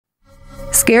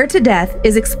Scared to Death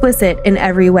is explicit in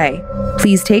every way.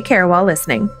 Please take care while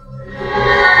listening.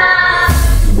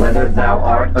 Whether thou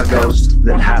art a ghost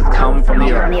that hath come from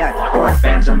the earth, or a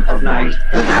phantom of night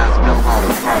that hath no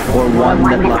heart, or one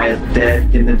that lieth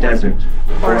dead in the desert,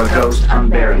 or a ghost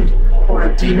unburied, or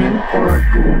a demon, or a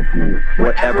ghoul,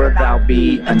 whatever thou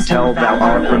be until thou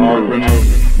art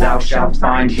removed, thou shalt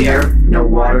find here no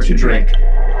water to drink.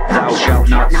 Thou shalt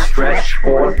not stretch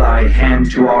forth thy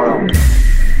hand to our own.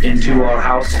 Into our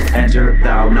house enter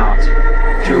thou not.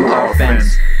 Through our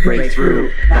fence break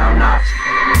through thou not.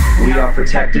 We are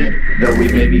protected, though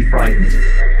we may be frightened.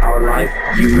 Our life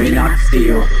you may not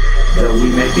steal, though we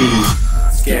may be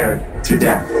scared to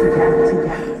death.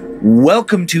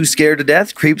 Welcome to Scared to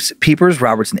Death, Creeps, Peepers,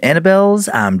 Roberts, and Annabelles.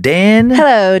 I'm Dan.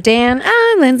 Hello, Dan.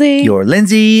 I'm Lynze. You're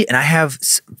Lynze, and I have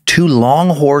two long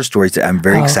horror stories that I'm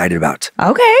very excited about.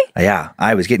 Okay. Yeah,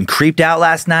 I was getting creeped out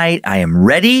last night. I am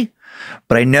ready,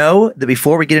 but I know that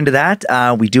before we get into that,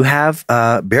 we do have,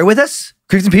 bear with us,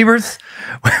 Creeps and Peepers,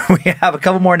 we have a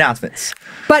couple more announcements.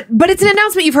 But it's an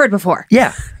announcement you've heard before.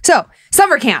 Yeah. So,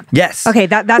 summer camp. Yes. Okay,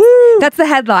 that's the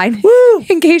headline. Woo.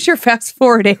 In case you're fast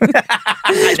forwarding.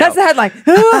 That's the headline.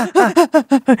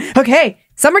 Okay,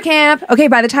 summer camp. Okay,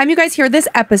 by the time you guys hear this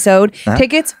episode,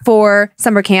 tickets for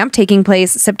summer camp taking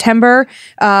place September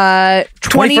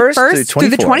 21st through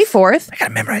the 24th. I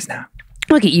gotta memorize now.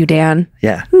 Look at you, Dan.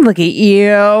 Yeah. Look at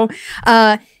you.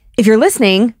 If you're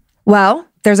listening, well,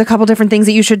 there's a couple different things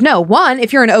that you should know. One,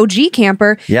 if you're an OG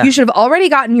camper, you should have already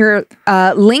gotten your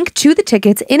link to the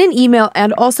tickets in an email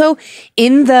and also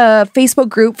in the Facebook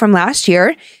group from last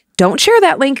year. Don't share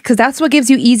that link because that's what gives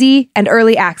you easy and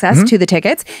early access to the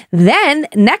tickets. Then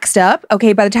next up,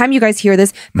 okay, by the time you guys hear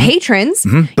this, patrons,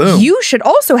 you should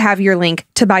also have your link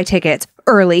to buy tickets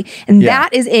early. And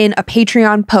that is in a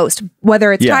Patreon post,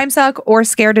 whether it's Time Suck or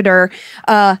Scared to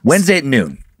Death. Wednesday at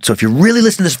noon. So if you're really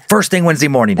listening to this first thing Wednesday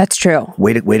morning, that's true.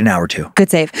 Wait an hour or two. Good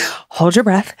save. Hold your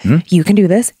breath. You can do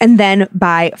this. And then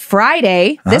by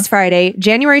Friday, this Friday,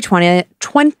 January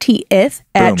 20th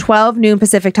at 12 noon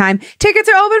Pacific time, tickets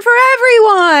are open for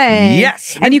everyone.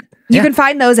 Yes. And you can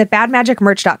find those at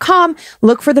badmagicmerch.com.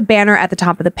 Look for the banner at the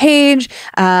top of the page.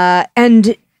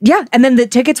 And then the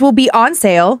tickets will be on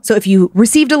sale. So if you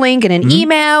received a link in an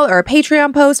email or a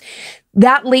Patreon post,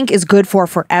 that link is good for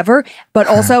forever. But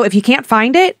also, if you can't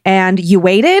find it and you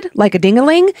waited like a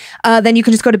ding-a-ling, then you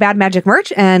can just go to Bad Magic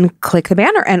Merch and click the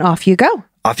banner and off you go.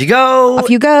 Off you go. Off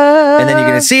you go. And then you're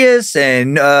going to see us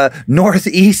in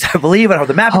northeast, I believe. I don't have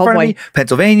the map in front of me.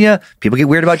 Pennsylvania. People get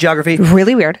weird about geography.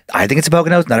 Really weird. I think it's the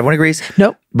Poconos. Not everyone agrees.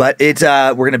 Nope. But it's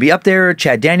we're going to be up there.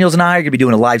 Chad Daniels and I are going to be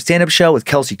doing a live stand-up show with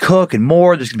Kelsey Cook and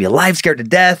more. There's going to be a live Scared to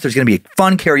Death. There's going to be a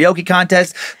fun karaoke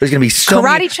contest. There's going to be so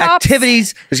many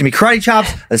activities. There's going to be karate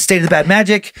chops, a State of the Bad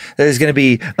Magic. There's going to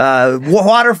be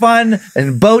water fun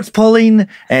and boats pulling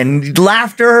and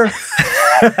laughter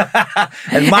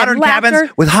and modern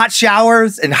cabins with hot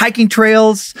showers and hiking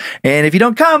trails. And if you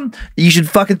don't come, you should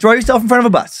fucking throw yourself in front of a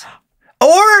bus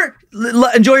or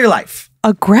enjoy your life.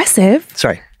 Aggressive.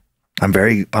 Sorry. I'm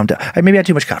very bummed out. Maybe I had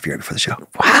too much coffee right before the show.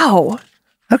 Wow.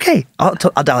 Okay. I'll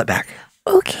dial it back.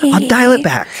 Okay. I'll dial it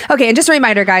back. Okay, and just a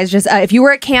reminder, guys, just if you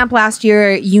were at camp last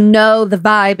year, you know the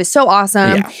vibe is so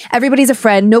awesome. Yeah. Everybody's a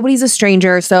friend. Nobody's a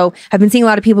stranger. So I've been seeing a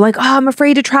lot of people like, oh, I'm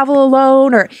afraid to travel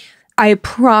alone. Or I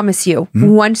promise you,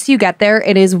 once you get there,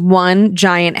 it is one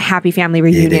giant happy family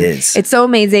reunion. It is. It's so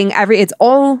amazing. It's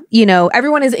all,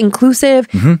 everyone is inclusive.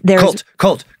 There's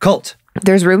Cult.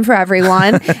 There's room for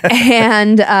everyone.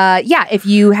 And if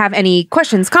you have any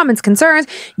questions, comments, concerns,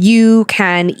 you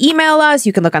can email us.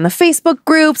 You can look on the Facebook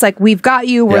groups. Like, we've got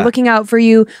you. We're looking out for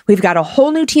you. We've got a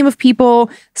whole new team of people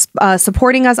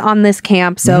supporting us on this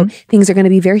camp. So things are going to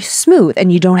be very smooth and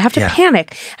you don't have to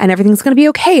panic and everything's going to be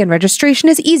okay. And registration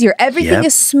is easier. Everything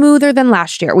is smoother than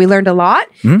last year. We learned a lot.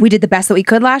 We did the best that we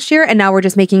could last year. And now we're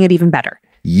just making it even better.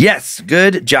 Yes,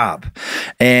 good job.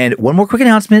 And one more quick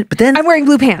announcement, but then... I'm wearing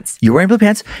blue pants. You're wearing blue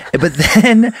pants, but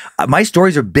then my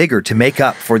stories are bigger to make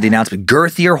up for the announcement.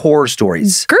 Girthier horror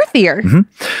stories. Girthier?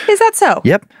 Is that so?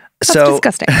 Yep. That's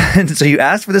disgusting. So you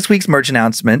asked for this week's merch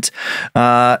announcement.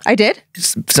 I did?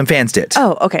 Some fans did.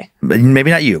 Oh, okay. Maybe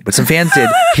not you, but some fans did.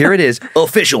 Here it is.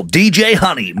 Official DJ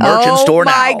Honey merch in store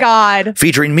now. Oh, my God.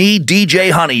 Featuring me, DJ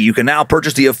Honey. You can now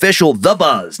purchase the official The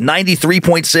Buzz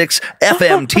 93.6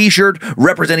 FM t-shirt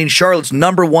representing Charlotte's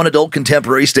 #1 adult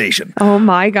contemporary station. Oh,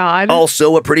 my God.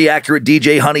 Also, a pretty accurate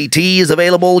DJ Honey tee is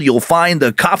available. You'll find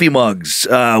the coffee mugs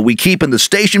we keep in the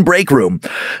station break room.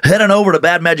 Head on over to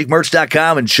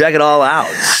badmagicmerch.com and check it all out.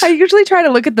 I usually try to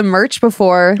look at the merch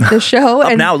before the show.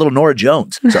 Now a little Nora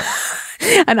Jones. Sorry.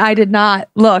 And I did not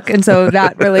look. And so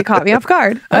that really caught me off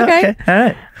guard. Okay.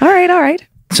 All right.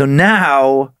 So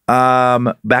now,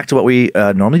 back to what we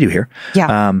normally do here.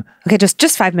 Yeah. Okay,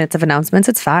 just 5 minutes of announcements.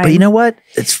 It's fine. But you know what?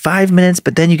 It's 5 minutes,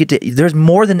 but then you get to, there's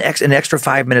more than an extra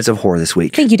 5 minutes of horror this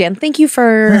week. Thank you, Dan. Thank you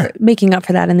for making up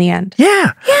for that in the end.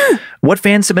 Yeah. What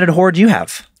fan-submitted horror do you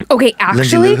have? Okay,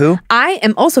 actually, I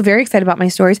am also very excited about my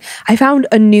stories. I found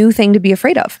a new thing to be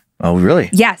afraid of. Oh, really?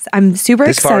 Yes, I'm super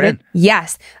excited. Far in?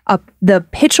 Yes. The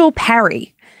pichal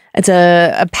peri. It's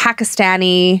a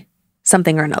Pakistani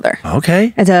something or another.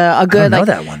 Okay. It's a good, I don't know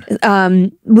that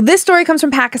one. Well, this story comes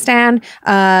from Pakistan.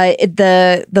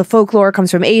 The folklore comes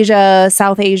from Asia,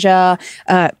 South Asia.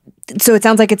 So it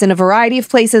sounds like it's in a variety of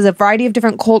places, a variety of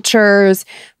different cultures,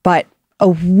 but a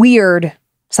weird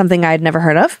something I had never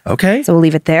heard of. Okay. So we'll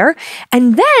leave it there.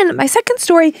 And then my second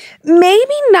story,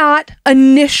 maybe not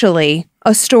initially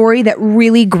a story that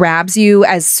really grabs you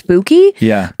as spooky.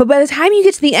 Yeah. But by the time you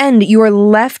get to the end, you are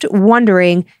left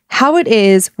wondering how it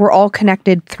is we're all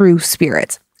connected through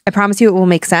spirits. I promise you it will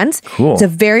make sense. Cool. It's a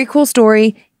very cool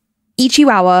story.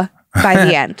 Ichiwawa by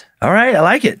the end. All right. I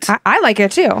like it. I like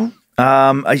it too.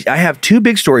 I have two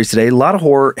big stories today. A lot of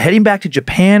horror. Heading back to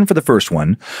Japan for the first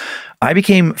one. I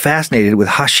became fascinated with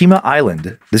Hashima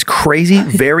Island, this crazy,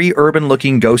 very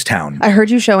urban-looking ghost town. I heard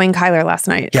you showing Kyler last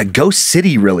night. Yeah, ghost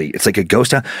city, really. It's like a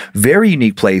ghost town. Very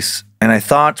unique place. And I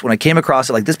thought, when I came across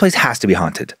it, like, this place has to be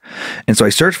haunted. And so I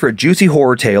searched for a juicy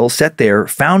horror tale set there,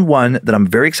 found one that I'm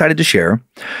very excited to share.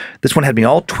 This one had me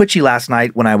all twitchy last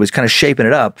night when I was kind of shaping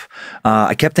it up.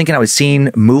 I kept thinking I was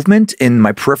seeing movement in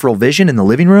my peripheral vision in the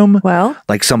living room. Well,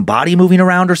 like some body moving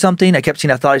around or something. I kept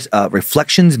seeing, I thought,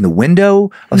 reflections in the window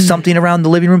of something around the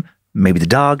living room. Maybe the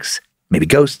dogs, maybe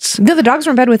ghosts. No, the dogs were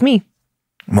in bed with me.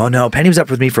 Well, no, Penny was up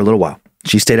with me for a little while.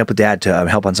 She stayed up with Dad to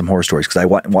help on some horror stories because I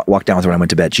walked down with her when I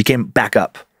went to bed. She came back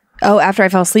up. Oh, after I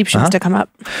fell asleep, she must have come up.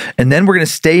 And then we're going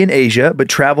to stay in Asia, but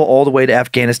travel all the way to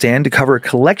Afghanistan to cover a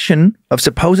collection of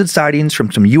supposed sightings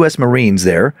from some U.S. Marines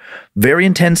there. Very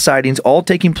intense sightings, all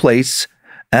taking place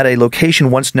at a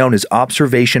location once known as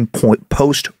Observation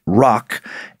Post Rock,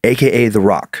 a.k.a. The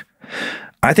Rock.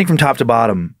 I think from top to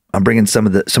bottom, I'm bringing some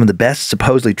of the best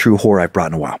supposedly true horror I've brought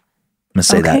in a while. I'm going to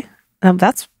say that.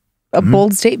 That's a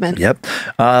bold statement. Yep.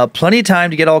 Plenty of time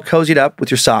to get all cozied up with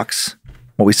your socks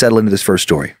while we settle into this first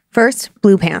story. First,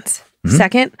 blue pants.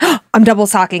 Second, I'm double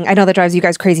socking. I know that drives you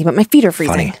guys crazy, but my feet are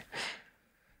freezing. Funny.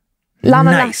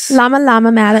 Llama,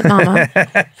 llama, mad at mama.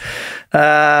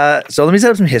 So let me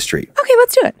set up some history. Okay,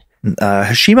 let's do it.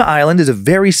 Hashima Island is a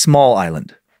very small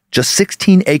island, just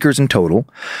 16 acres in total,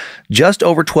 just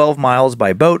over 12 miles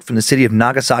by boat from the city of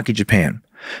Nagasaki, Japan.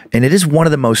 And it is one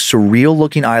of the most surreal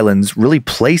looking islands, really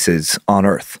places on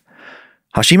Earth.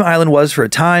 Hashima Island was, for a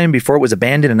time before it was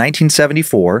abandoned in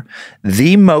 1974,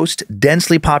 the most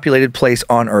densely populated place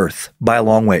on Earth by a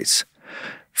long ways.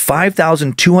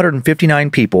 5,259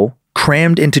 people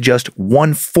crammed into just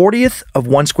 1/40th of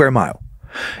 1 square mile.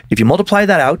 If you multiply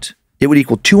that out, it would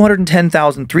equal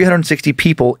 210,360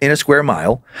 people in a square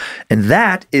mile, and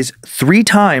that is 3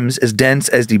 times as dense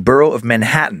as the borough of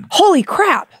Manhattan. Holy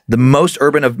crap! The most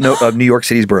urban of New York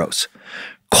City's boroughs.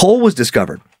 Coal was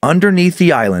discovered underneath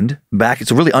the island,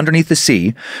 so really underneath the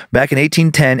sea, back in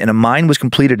 1810, and a mine was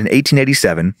completed in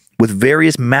 1887 with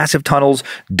various massive tunnels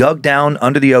dug down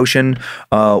under the ocean,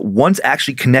 once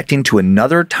actually connecting to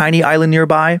another tiny island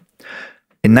nearby.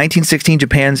 In 1916,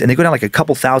 and they go down like a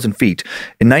couple thousand feet.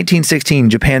 In 1916,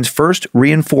 Japan's first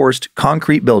reinforced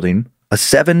concrete building,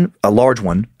 a large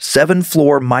one,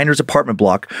 7-floor miners' apartment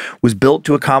block, was built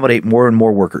to accommodate more and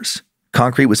more workers.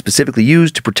 Concrete was specifically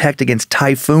used to protect against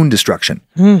typhoon destruction.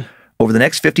 Over the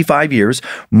next 55 years,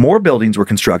 more buildings were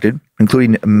constructed,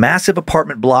 including massive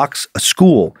apartment blocks, a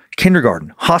school,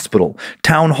 kindergarten, hospital,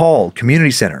 town hall,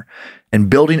 community center.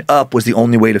 And building up was the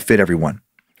only way to fit everyone.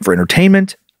 For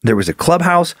entertainment, there was a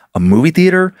clubhouse, a movie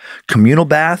theater, communal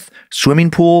bath, swimming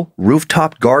pool,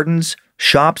 rooftop gardens,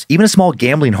 shops, even a small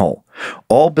gambling hall,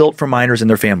 all built for miners and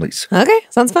their families. Okay,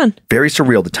 sounds fun. Very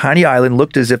surreal. The tiny island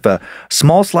looked as if a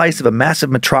small slice of a massive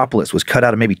metropolis was cut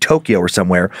out of maybe Tokyo or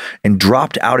somewhere and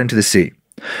dropped out into the sea.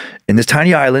 And this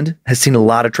tiny island has seen a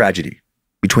lot of tragedy.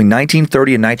 Between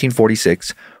 1930 and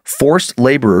 1946, forced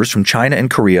laborers from China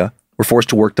and Korea were forced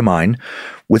to work the mine,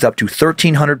 with up to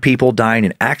 1,300 people dying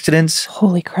in accidents,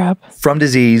 holy crap, from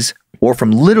disease, or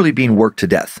from literally being worked to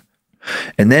death.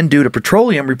 And then due to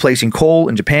petroleum replacing coal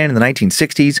in Japan in the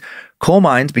 1960s, coal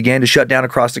mines began to shut down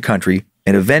across the country,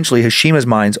 and eventually Hashima's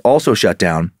mines also shut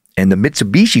down, and the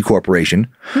Mitsubishi Corporation,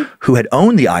 who had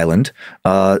owned the island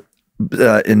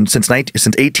since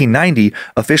 1890,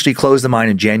 officially closed the mine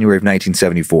in January of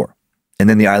 1974. And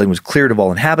then the island was cleared of all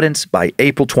inhabitants by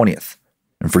April 20th.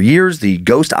 And for years, the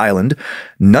ghost island,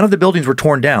 none of the buildings were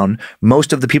torn down.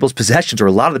 Most of the people's possessions, or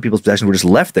a lot of the people's possessions, were just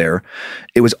left there.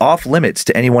 It was off limits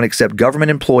to anyone except government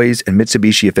employees and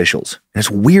Mitsubishi officials. And it's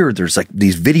weird. There's like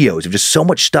these videos of just so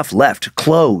much stuff left.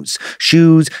 Clothes,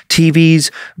 shoes,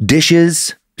 TVs,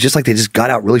 dishes. It's just like they just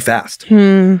got out really fast.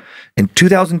 In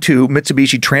 2002,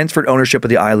 Mitsubishi transferred ownership of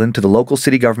the island to the local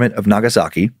city government of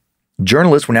Nagasaki.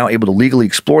 Journalists were now able to legally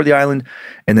explore the island.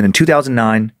 And then in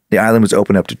 2009, the island was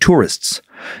opened up to tourists.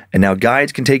 And now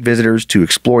guides can take visitors to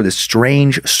explore this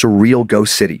strange, surreal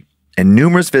ghost city. And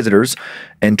numerous visitors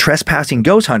and trespassing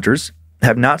ghost hunters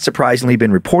have not surprisingly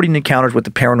been reporting encounters with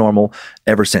the paranormal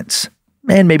ever since.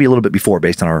 And maybe a little bit before,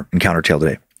 based on our encounter tale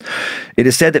today. It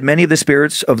is said that many of the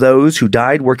spirits of those who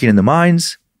died working in the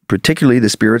mines, particularly the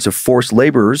spirits of forced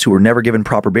laborers who were never given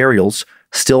proper burials,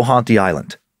 still haunt the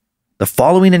island. The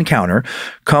following encounter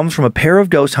comes from a pair of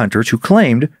ghost hunters who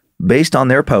claimed, based on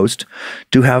their post,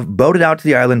 to have boated out to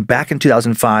the island back in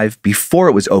 2005 before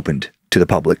it was opened to the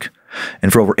public.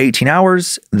 And for over 18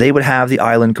 hours, they would have the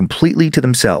island completely to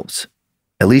themselves,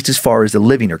 at least as far as the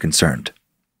living are concerned.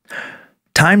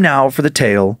 Time now for the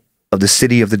tale of the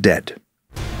City of the Dead.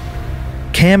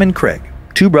 Cam and Craig,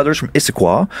 two brothers from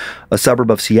Issaquah, a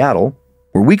suburb of Seattle,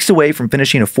 were weeks away from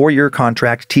finishing a 4-year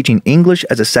contract teaching English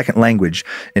as a second language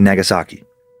in Nagasaki.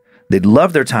 They'd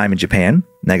loved their time in Japan.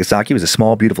 Nagasaki was a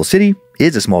small, beautiful city,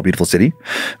 is a small, beautiful city,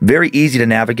 very easy to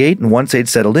navigate, and once they'd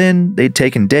settled in, they'd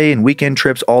taken day and weekend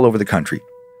trips all over the country.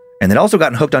 And they'd also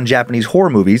gotten hooked on Japanese horror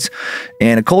movies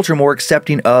and a culture more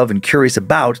accepting of and curious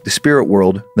about the spirit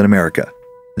world than America.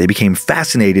 They became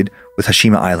fascinated with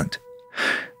Hashima Island.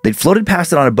 They'd floated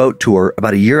past it on a boat tour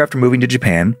about a year after moving to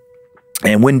Japan,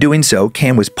 and when doing so,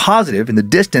 Cam was positive in the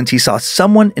distance he saw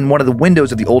someone in one of the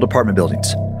windows of the old apartment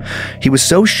buildings. He was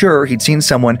so sure he'd seen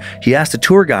someone, he asked the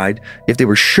tour guide if they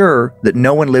were sure that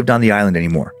no one lived on the island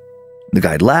anymore. The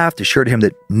guide laughed, assured him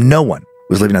that no one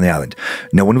was living on the island.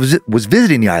 No one was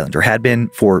visiting the island, or had been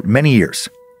for many years.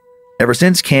 Ever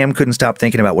since, Cam couldn't stop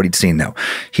thinking about what he'd seen now.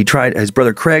 His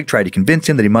brother Craig tried to convince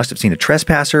him that he must have seen a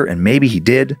trespasser, and maybe he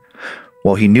did.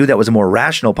 While he knew that was a more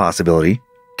rational possibility,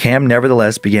 Cam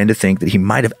nevertheless began to think that he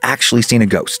might have actually seen a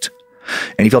ghost.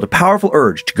 And he felt a powerful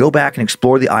urge to go back and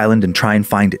explore the island and try and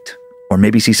find it, or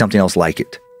maybe see something else like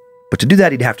it. But to do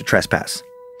that, he'd have to trespass.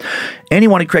 And he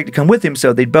wanted Craig to come with him,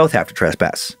 so they'd both have to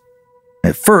trespass.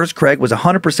 At first, Craig was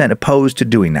 100% opposed to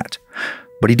doing that,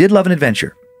 but he did love an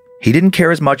adventure. He didn't care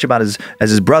as much as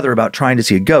his brother about trying to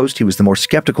see a ghost. He was the more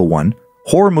skeptical one.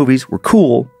 Horror movies were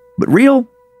cool, but real?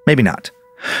 Maybe not.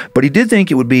 But he did think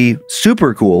it would be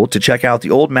super cool to check out the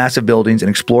old massive buildings and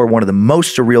explore one of the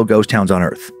most surreal ghost towns on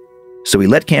Earth. So he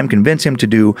let Cam convince him to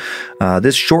do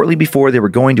this shortly before they were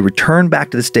going to return back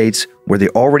to the States, where they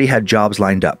already had jobs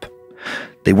lined up.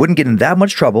 They wouldn't get in that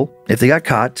much trouble if they got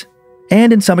caught,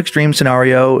 and in some extreme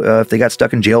scenario, if they got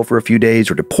stuck in jail for a few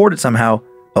days or deported somehow,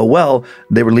 oh well,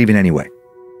 they were leaving anyway.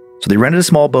 So they rented a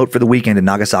small boat for the weekend in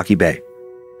Nagasaki Bay.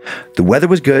 The weather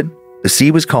was good, the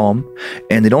sea was calm,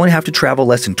 and they'd only have to travel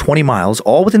less than 20 miles,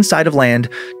 all within sight of land,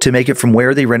 to make it from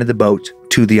where they rented the boat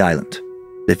to the island.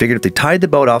 They figured if they tied the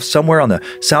boat off somewhere on the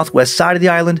southwest side of the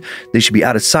island, they should be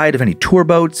out of sight of any tour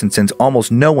boats, and since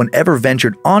almost no one ever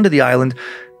ventured onto the island,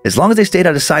 as long as they stayed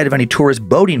out of sight of any tourists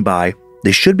boating by,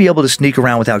 they should be able to sneak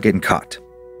around without getting caught.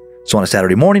 So on a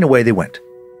Saturday morning, away they went.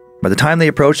 By the time they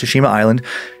approached Hashima Island,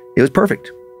 it was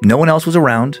perfect. No one else was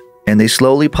around, and they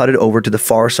slowly putted over to the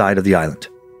far side of the island.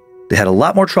 They had a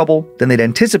lot more trouble than they'd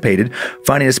anticipated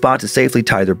finding a spot to safely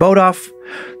tie their boat off.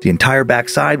 The entire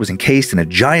backside was encased in a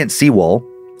giant seawall.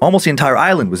 Almost the entire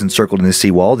island was encircled in this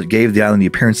seawall that gave the island the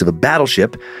appearance of a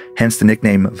battleship, hence the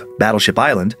nickname of Battleship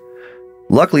Island.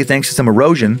 Luckily, thanks to some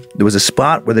erosion, there was a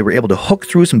spot where they were able to hook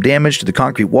through some damage to the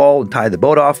concrete wall and tie the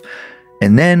boat off.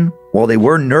 And then, while they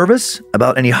were nervous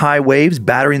about any high waves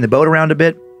battering the boat around a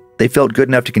bit, they felt good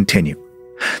enough to continue.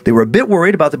 They were a bit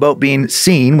worried about the boat being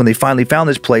seen when they finally found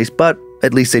this place, but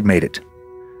at least they'd made it.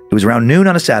 It was around noon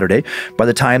on a Saturday by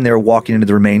the time they were walking into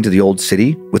the remains of the old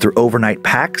city with their overnight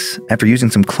packs after using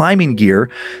some climbing gear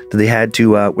that they had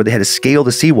to where they had to scale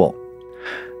the seawall.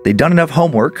 They'd done enough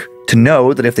homework to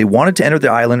know that if they wanted to enter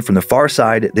the island from the far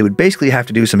side, they would basically have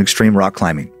to do some extreme rock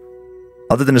climbing.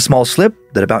 Other than a small slip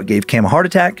that about gave Cam a heart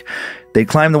attack, they'd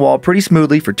climbed the wall pretty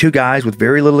smoothly for two guys with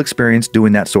very little experience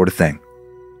doing that sort of thing.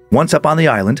 Once up on the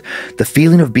island, the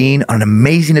feeling of being on an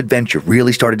amazing adventure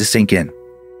really started to sink in.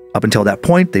 Up until that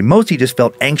point, they mostly just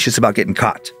felt anxious about getting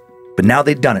caught. But now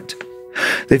they'd done it.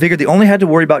 They figured they only had to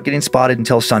worry about getting spotted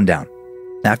until sundown.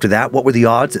 After that, what were the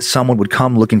odds that someone would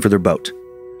come looking for their boat?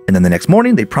 And then the next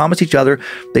morning, they promised each other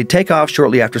they'd take off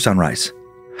shortly after sunrise.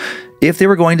 If they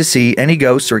were going to see any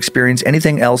ghosts or experience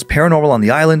anything else paranormal on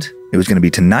the island, it was going to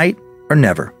be tonight or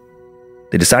never.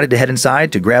 They decided to head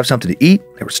inside to grab something to eat.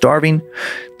 They were starving.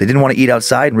 They didn't want to eat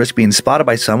outside and risk being spotted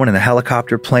by someone in a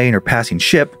helicopter, plane, or passing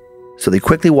ship, so they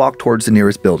quickly walked towards the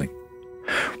nearest building.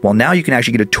 While now you can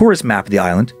actually get a tourist map of the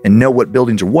island and know what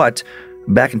buildings are what,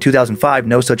 back in 2005,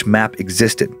 no such map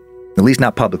existed, at least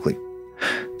not publicly.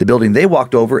 The building they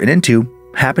walked over and into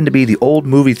happened to be the old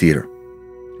movie theater.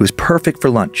 It was perfect for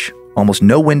lunch, almost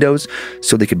no windows,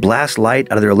 so they could blast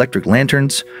light out of their electric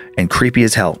lanterns, and creepy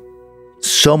as hell.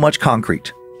 So much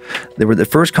concrete. They were the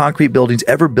first concrete buildings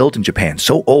ever built in Japan,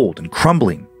 so old and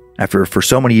crumbling for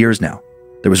so many years now.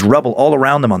 There was rubble all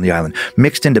around them on the island,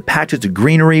 mixed into patches of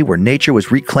greenery where nature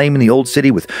was reclaiming the old city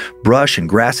with brush and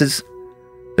grasses.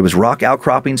 There was rock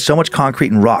outcroppings, so much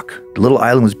concrete and rock. The little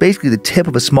island was basically the tip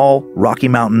of a small, rocky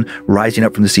mountain rising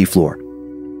up from the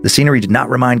seafloor. The scenery did not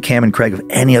remind Cam and Craig of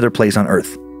any other place on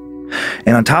Earth.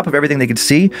 And on top of everything they could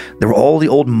see, there were all the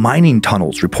old mining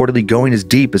tunnels, reportedly going as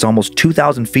deep as almost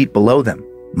 2,000 feet below them.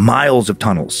 Miles of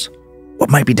tunnels. What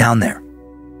might be down there?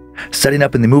 Setting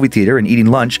up in the movie theater and eating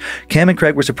lunch, Cam and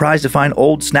Craig were surprised to find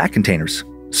old snack containers,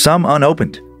 some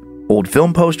unopened, old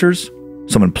film posters,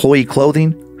 some employee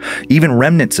clothing, even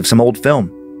remnants of some old film,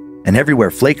 and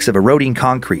everywhere flakes of eroding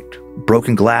concrete,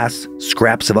 broken glass,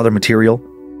 scraps of other material.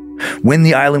 When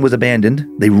the island was abandoned,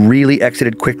 they really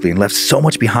exited quickly and left so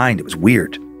much behind, it was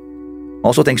weird.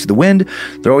 Also, thanks to the wind,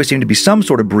 there always seemed to be some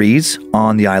sort of breeze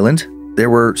on the island. There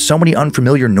were so many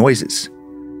unfamiliar noises.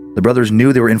 The brothers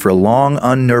knew they were in for a long,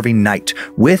 unnerving night,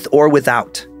 with or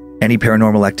without any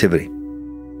paranormal activity.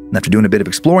 And after doing a bit of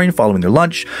exploring following their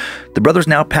lunch, the brothers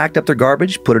now packed up their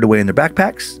garbage, put it away in their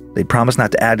backpacks. They promised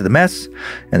not to add to the mess,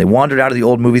 and they wandered out of the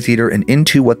old movie theater and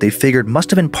into what they figured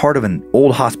must have been part of an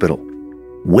old hospital.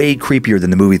 Way creepier than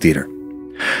the movie theater.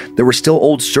 There were still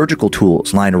old surgical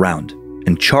tools lying around,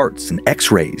 and charts and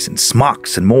x-rays and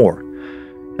smocks and more.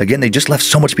 Again, they just left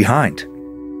so much behind.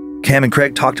 Cam and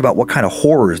Craig talked about what kind of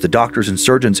horrors the doctors and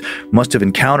surgeons must have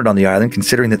encountered on the island,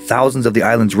 considering that thousands of the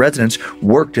island's residents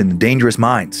worked in the dangerous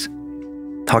mines.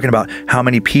 Talking about how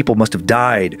many people must have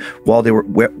died while they were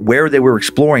where they were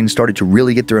exploring started to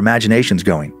really get their imaginations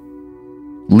going.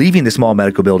 Leaving the small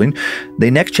medical building,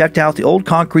 they next checked out the old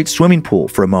concrete swimming pool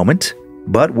for a moment,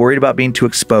 but worried about being too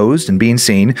exposed and being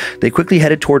seen, they quickly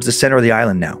headed towards the center of the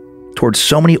island now, towards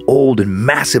so many old and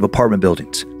massive apartment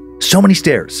buildings, so many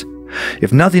stairs.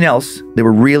 If nothing else, they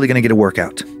were really going to get a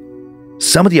workout.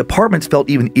 Some of the apartments felt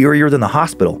even eerier than the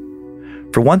hospital.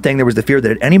 For one thing, there was the fear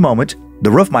that at any moment,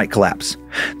 the roof might collapse,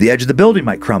 the edge of the building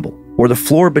might crumble, or the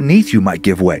floor beneath you might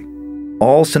give way.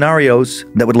 All scenarios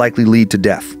that would likely lead to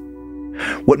death.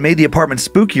 What made the apartments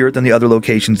spookier than the other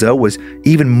locations, though, was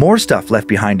even more stuff left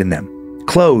behind in them.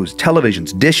 Clothes,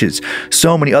 televisions, dishes,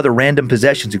 so many other random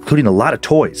possessions, including a lot of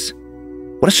toys.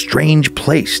 What a strange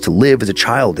place to live as a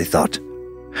child, they thought.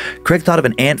 Craig thought of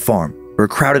an ant farm or a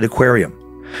crowded aquarium.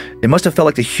 It must have felt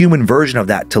like the human version of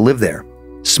that to live there,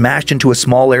 smashed into a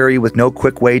small area with no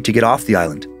quick way to get off the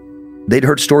island. They'd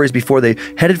heard stories before they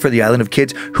headed for the island of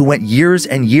kids who went years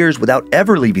and years without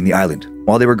ever leaving the island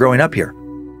while they were growing up here.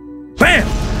 Bam!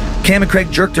 Cam and Craig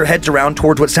jerked their heads around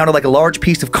towards what sounded like a large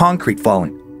piece of concrete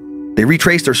falling. They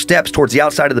retraced their steps towards the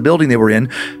outside of the building they were in,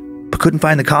 but couldn't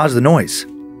find the cause of the noise.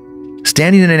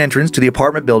 Standing in an entrance to the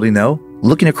apartment building, though,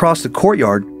 looking across the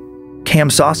courtyard, Cam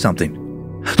saw something.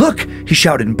 "Look!" he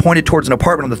shouted and pointed towards an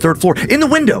apartment on the third floor, in the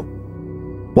window.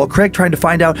 While Craig tried to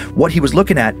find out what he was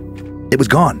looking at, it was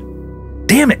gone.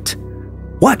 Damn it!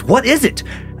 What is it?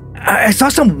 I saw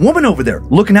some woman over there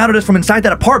looking out at us from inside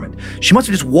that apartment. She must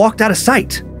have just walked out of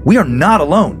sight. We are not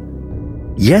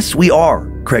alone. Yes, we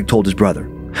are, Craig told his brother.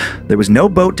 There was no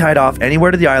boat tied off anywhere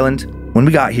to the island when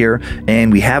we got here,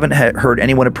 and we haven't heard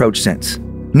anyone approach since.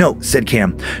 No, said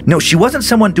Cam. No, she wasn't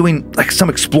someone doing like some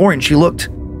exploring. She looked...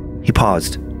 He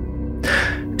paused.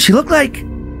 She looked like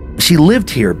she lived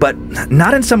here, but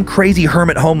not in some crazy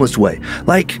hermit homeless way.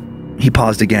 Like... He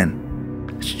paused again.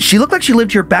 She looked like she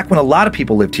lived here back when a lot of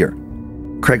people lived here.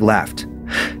 Craig laughed.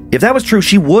 If that was true,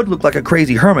 she would look like a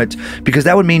crazy hermit, because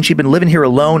that would mean she'd been living here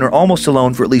alone or almost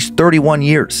alone for at least 31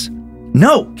 years.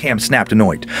 No, Cam snapped,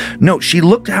 annoyed. No, she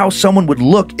looked how someone would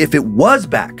look if it was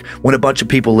back when a bunch of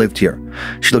people lived here.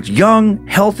 She looked young,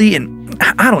 healthy, and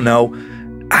I don't know.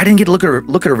 I didn't get to look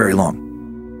at her very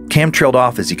long. Cam trailed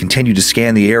off as he continued to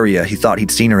scan the area he thought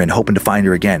he'd seen her in, hoping to find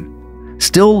her again.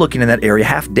 Still looking in that area,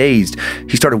 half dazed,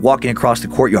 he started walking across the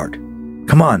courtyard.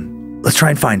 Come on, let's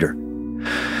try and find her.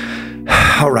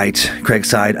 All right, Craig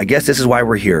sighed. I guess this is why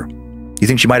we're here. You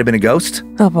think she might have been a ghost?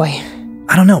 Oh boy.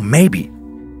 I don't know, maybe.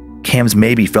 Cam's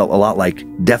maybe felt a lot like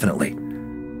definitely.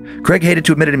 Craig hated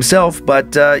to admit it himself,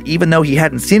 but even though he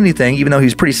hadn't seen anything, even though he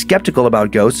was pretty skeptical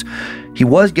about ghosts, he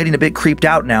was getting a bit creeped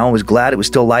out now and was glad it was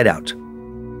still light out.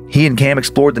 He and Cam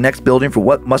explored the next building for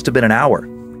what must have been an hour,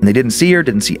 and they didn't see her,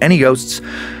 didn't see any ghosts,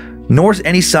 nor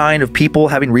any sign of people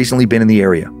having recently been in the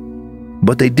area.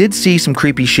 But they did see some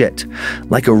creepy shit,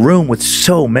 like a room with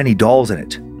so many dolls in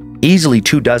it, easily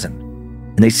 24,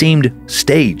 and they seemed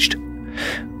staged,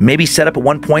 maybe set up at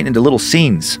one point into little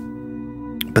scenes.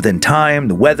 But then time,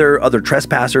 the weather, other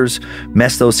trespassers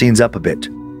messed those scenes up a bit.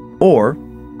 Or,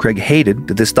 Craig hated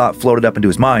that this thought floated up into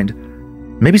his mind,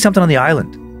 maybe something on the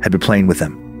island had been playing with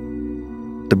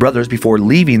them. The brothers, before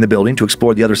leaving the building to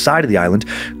explore the other side of the island,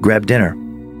 grabbed dinner.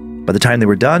 By the time they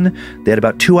were done, they had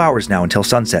about 2 hours now until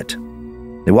sunset.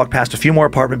 They walked past a few more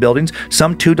apartment buildings,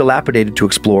 some too dilapidated to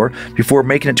explore, before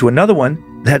making it to another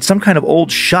one that had some kind of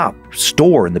old shop,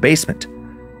 store in the basement.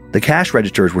 The cash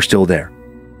registers were still there.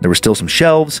 There were still some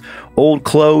shelves, old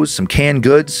clothes, some canned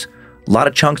goods, a lot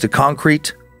of chunks of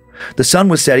concrete. The sun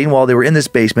was setting while they were in this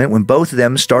basement when both of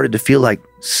them started to feel like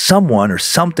someone or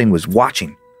something was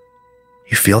watching.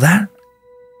 "You feel that?"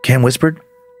 Cam whispered.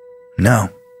 "No,"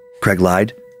 Craig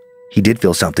lied. He did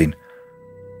feel something.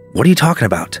 "What are you talking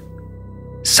about?"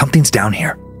 "Something's down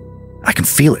here. I can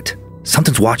feel it.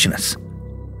 Something's watching us.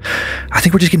 I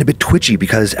think we're just getting a bit twitchy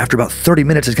because after about 30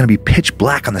 minutes it's going to be pitch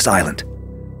black on this island.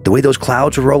 The way those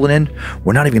clouds are rolling in,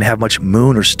 we're not even going to have much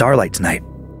moon or starlight tonight."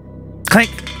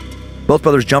 Clank! Both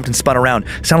brothers jumped and spun around.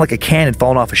 It sounded like a can had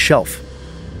fallen off a shelf.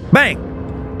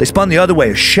 Bang! They spun the other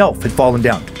way. A shelf had fallen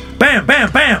down. Bam!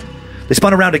 Bam! Bam! They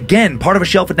spun around again. Part of a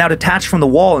shelf had now detached from the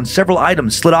wall and several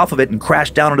items slid off of it and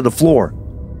crashed down onto the floor.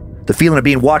 The feeling of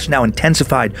being watched now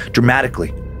intensified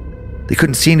dramatically. They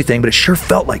couldn't see anything, but it sure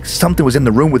felt like something was in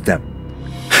the room with them.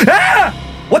 "Ah!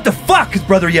 What the fuck?" his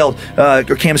brother yelled,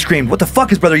 or Cam screamed. "What the fuck?"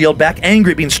 his brother yelled back,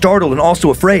 angry at being startled and also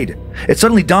afraid. It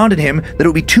suddenly dawned on him that it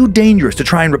would be too dangerous to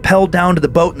try and rappel down to the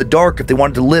boat in the dark if they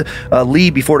wanted to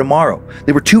leave before tomorrow.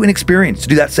 They were too inexperienced to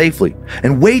do that safely,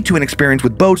 and way too inexperienced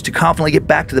with boats to confidently get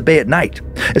back to the bay at night.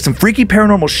 If some freaky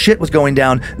paranormal shit was going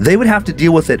down, they would have to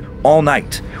deal with it all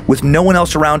night, with no one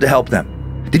else around to help them.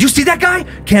 "Did you see that guy?"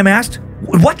 Cam asked.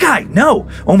 "What guy?" "No.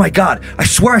 Oh my God. I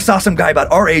swear I saw some guy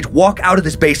about our age walk out of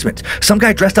this basement. Some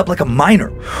guy dressed up like a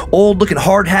miner. Old looking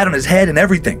hard hat on his head and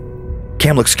everything."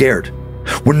 Cam looked scared.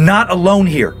 "We're not alone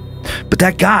here. But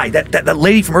that guy, that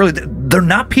lady from earlier, they're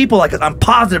not people like us. I'm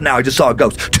positive now I just saw a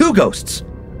ghost. 2 ghosts.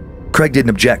 Craig didn't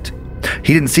object.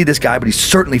 He didn't see this guy, but he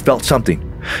certainly felt something.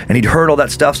 And he'd heard all that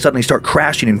stuff suddenly start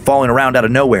crashing and falling around out of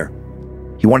nowhere.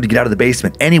 He wanted to get out of the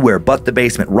basement, anywhere but the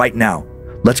basement right now.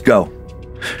 "Let's go."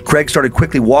 Craig started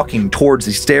quickly walking towards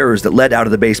the stairs that led out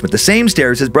of the basement, the same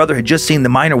stairs his brother had just seen the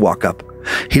miner walk up.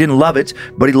 He didn't love it,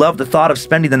 but he loved the thought of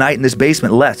spending the night in this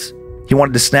basement less. He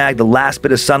wanted to snag the last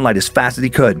bit of sunlight as fast as he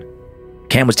could.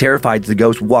 Cam was terrified that the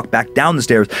ghost would walk back down the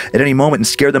stairs at any moment and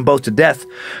scare them both to death,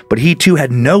 but he too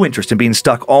had no interest in being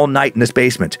stuck all night in this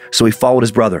basement, so he followed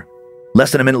his brother.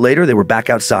 Less than a minute later, they were back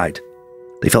outside.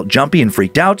 They felt jumpy and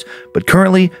freaked out, but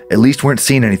currently at least weren't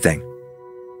seeing anything.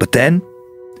 But then,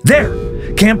 there!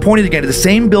 Cam pointed again to the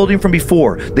same building from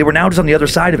before. They were now just on the other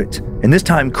side of it, and this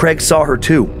time Craig saw her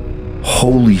too.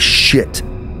 Holy shit.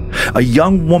 A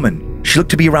young woman, she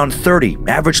looked to be around 30,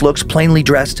 average looks, plainly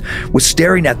dressed, was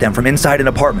staring at them from inside an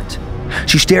apartment.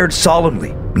 She stared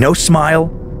solemnly, no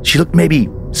smile. She looked maybe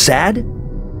sad?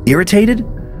 Irritated?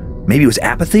 Maybe it was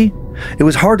apathy? It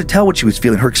was hard to tell what she was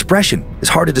feeling. Her expression is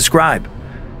hard to describe.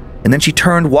 And then she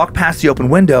turned, walked past the open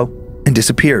window, and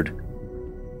disappeared.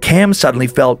 Cam suddenly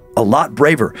felt a lot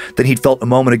braver than he'd felt a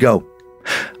moment ago.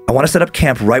 "I want to set up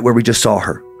camp right where we just saw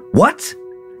her." "What?"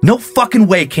 "No fucking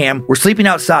way, Cam. We're sleeping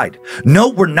outside." "No,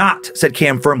 we're not," said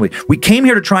Cam firmly. "We came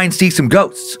here to try and see some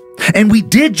ghosts. And we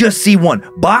did just see one.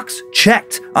 Box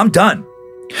checked. I'm done.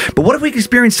 But what if we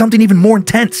experienced something even more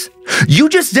intense? You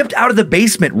just zipped out of the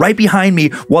basement right behind me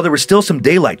while there was still some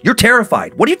daylight. You're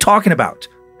terrified. What are you talking about?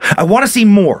 I want to see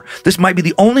more. This might be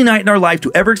the only night in our life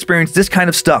to ever experience this kind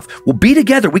of stuff. We'll be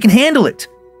together. We can handle it."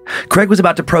 Craig was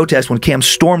about to protest when Cam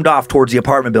stormed off towards the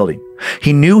apartment building.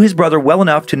 He knew his brother well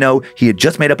enough to know he had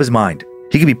just made up his mind.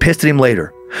 He could be pissed at him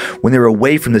later, when they were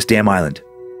away from this damn island.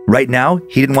 Right now,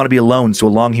 he didn't want to be alone, so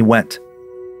along he went.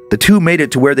 The two made it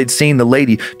to where they'd seen the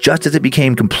lady just as it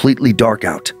became completely dark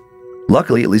out.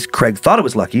 Luckily, at least Craig thought it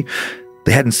was lucky,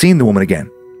 they hadn't seen the woman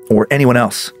again, or anyone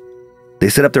else. They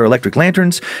set up their electric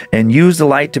lanterns and used the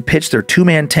light to pitch their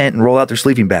 2-man tent and roll out their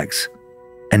sleeping bags.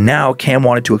 And now Cam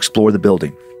wanted to explore the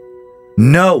building.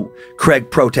 "No,"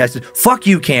 Craig protested. "Fuck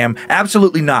you, Cam.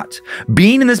 Absolutely not.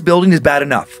 Being in this building is bad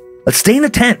enough. Let's stay in the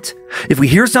tent. If we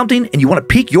hear something and you want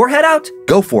to peek your head out,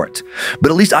 go for it. But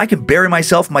at least I can bury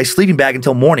myself in my sleeping bag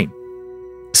until morning.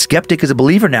 Skeptic is a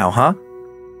believer now, huh?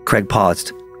 Craig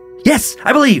paused. Yes,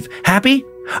 I believe. Happy?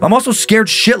 I'm also scared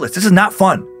shitless. This is not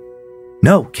fun.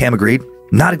 No, Cam agreed.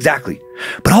 Not exactly.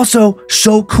 But also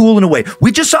so cool in a way.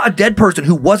 We just saw a dead person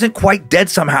who wasn't quite dead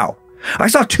somehow. I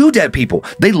saw 2 dead people.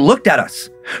 They looked at us.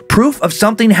 Proof of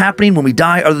something happening when we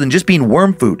die other than just being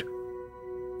worm food.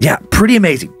 Yeah, pretty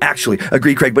amazing, actually,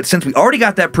 agreed Craig. But since we already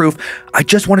got that proof, I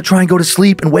just want to try and go to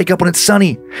sleep and wake up when it's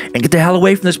sunny and get the hell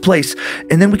away from this place.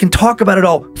 And then we can talk about it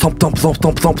all. Thump, thump, thump,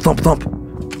 thump, thump, thump, thump.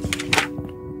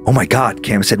 Oh my God,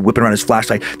 Cam said, whipping around his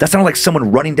flashlight. That sounded like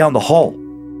someone running down the hall.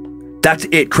 That's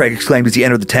it, Craig exclaimed as he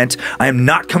entered the tent. I am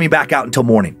not coming back out until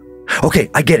morning.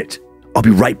 Okay, I get it. I'll be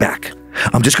right back.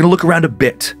 I'm just going to look around a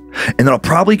bit, and then I'll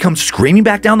probably come screaming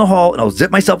back down the hall, and I'll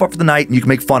zip myself up for the night, and you can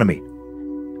make fun of me.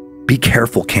 Be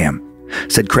careful, Cam,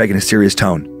 said Craig in a serious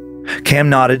tone. Cam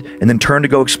nodded and then turned to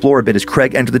go explore a bit as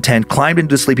Craig entered the tent, climbed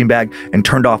into the sleeping bag, and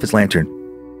turned off his lantern.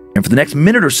 And for the next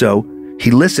minute or so,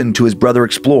 he listened to his brother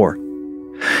explore.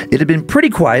 It had been pretty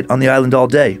quiet on the island all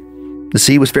day. The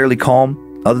sea was fairly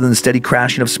calm, other than the steady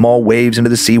crashing of small waves into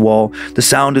the seawall, the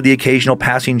sound of the occasional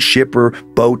passing ship or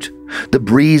boat, the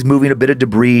breeze moving a bit of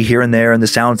debris here and there, and the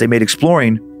sounds they made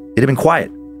exploring. It had been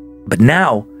quiet. But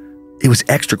now, it was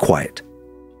extra quiet.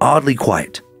 Oddly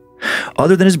quiet.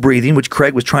 Other than his breathing, which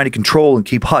Craig was trying to control and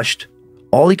keep hushed,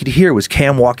 all he could hear was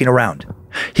Cam walking around.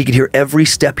 He could hear every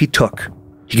step he took.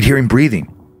 He could hear him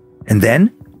breathing. And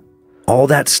then, all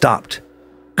that stopped.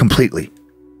 Completely.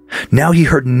 Now he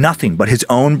heard nothing but his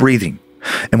own breathing.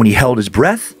 And when he held his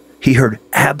breath, he heard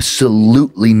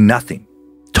absolutely nothing.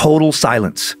 Total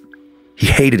silence. He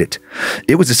hated it.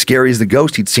 It was as scary as the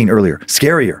ghost he'd seen earlier.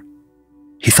 Scarier.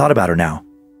 He thought about her now.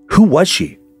 Who was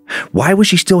she? Why was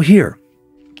she still here?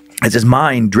 As his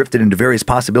mind drifted into various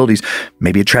possibilities,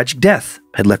 maybe a tragic death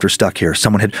had left her stuck here.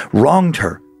 Someone had wronged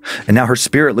her, and now her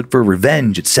spirit looked for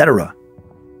revenge, etc.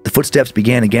 The footsteps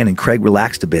began again, and Craig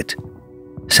relaxed a bit.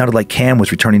 It sounded like Cam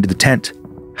was returning to the tent.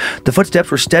 The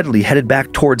footsteps were steadily headed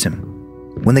back towards him.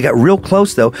 When they got real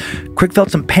close, though, Craig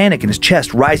felt some panic in his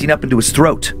chest rising up into his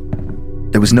throat.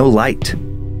 There was no light.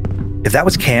 If that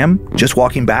was Cam, just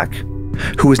walking back,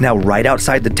 who was now right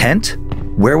outside the tent,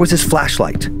 where was his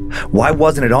flashlight? Why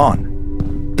wasn't it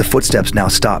on? The footsteps now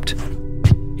stopped.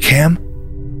 Cam?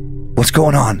 What's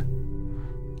going on?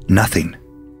 Nothing.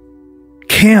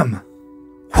 Cam!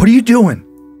 What are you doing?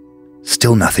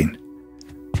 Still nothing.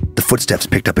 The footsteps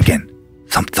picked up again.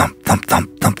 Thump, thump, thump,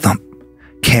 thump, thump, thump.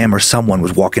 Cam or someone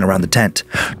was walking around the tent,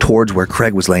 towards where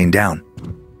Craig was laying down.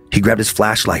 He grabbed his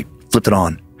flashlight, flipped it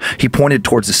on. He pointed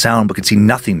towards the sound but could see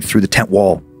nothing through the tent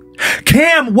wall.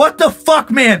 Cam, what the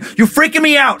fuck, man? You're freaking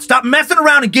me out. Stop messing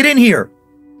around and get in here.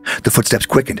 The footsteps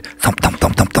quickened. Thump, thump,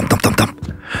 thump, thump, thump, thump, thump,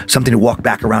 thump. Something had walked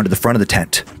back around to the front of the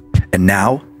tent. And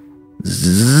now,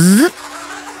 zzz,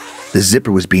 the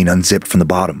zipper was being unzipped from the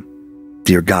bottom.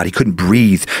 Dear God, he couldn't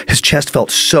breathe. His chest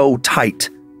felt so tight.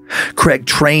 Craig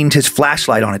trained his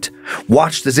flashlight on it,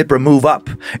 watched the zipper move up,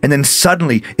 and then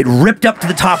suddenly it ripped up to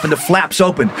the top and the flaps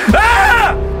opened.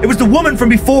 Ah! It was the woman from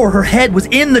before. Her head was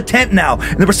in the tent now,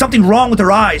 and there was something wrong with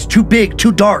her eyes, too big,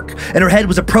 too dark, and her head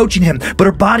was approaching him, but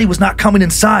her body was not coming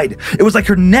inside. It was like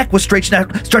her neck was stretching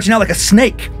out like a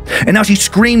snake. And now she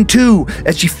screamed too,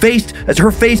 as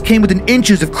her face came within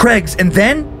inches of Craig's, and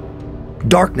then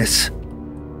darkness.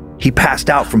 He passed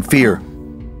out from fear.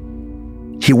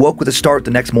 He woke with a start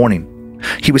the next morning.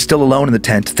 He was still alone in the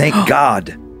tent. Thank God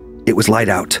it was light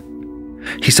out.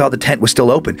 He saw the tent was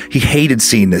still open. He hated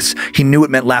seeing this. He knew it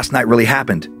meant last night really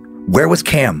happened. Where was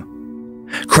Cam?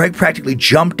 Craig practically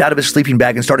jumped out of his sleeping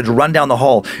bag and started to run down the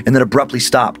hall and then abruptly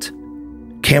stopped.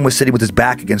 Cam was sitting with his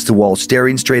back against the wall,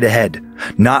 staring straight ahead,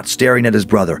 not staring at his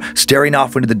brother, staring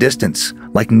off into the distance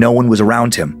like no one was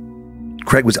around him.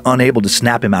 Craig was unable to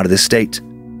snap him out of this state.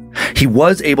 He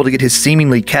was able to get his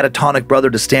seemingly catatonic brother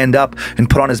to stand up and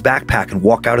put on his backpack and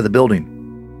walk out of the building.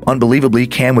 Unbelievably,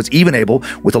 Cam was even able,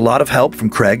 with a lot of help from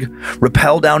Craig,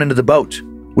 rappel down into the boat,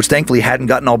 which thankfully hadn't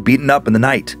gotten all beaten up in the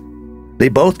night. They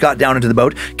both got down into the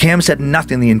boat. Cam said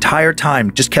nothing the entire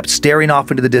time, just kept staring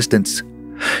off into the distance.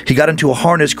 He got into a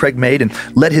harness Craig made and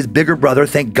let his bigger brother,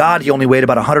 thank God he only weighed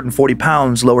about 140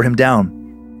 pounds, lower him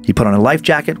down. He put on a life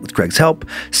jacket with Craig's help,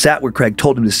 sat where Craig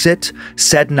told him to sit,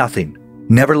 said nothing.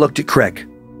 Never looked at Craig.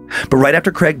 But right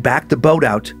after Craig backed the boat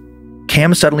out,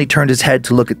 Cam suddenly turned his head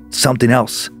to look at something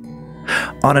else.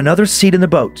 On another seat in the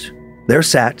boat, there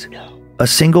sat a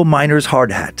single miner's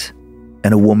hard hat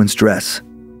and a woman's dress.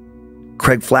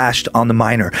 Craig flashed on the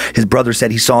miner. His brother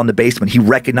said he saw in the basement. He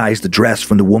recognized the dress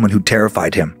from the woman who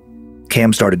terrified him.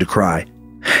 Cam started to cry.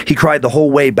 He cried the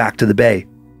whole way back to the bay.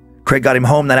 Craig got him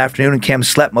home that afternoon and Cam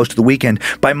slept most of the weekend.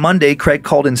 By Monday, Craig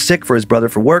called in sick for his brother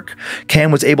for work.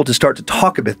 Cam was able to start to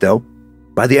talk a bit though.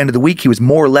 By the end of the week, he was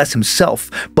more or less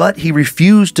himself, but he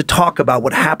refused to talk about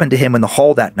what happened to him in the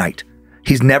hall that night.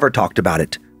 He's never talked about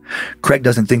it. Craig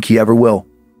doesn't think he ever will.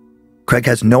 Craig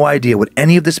has no idea what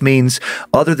any of this means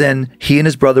other than he and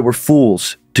his brother were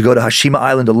fools to go to Hashima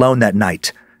Island alone that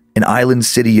night, an island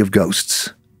city of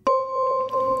ghosts.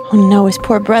 Oh no, his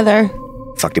poor brother.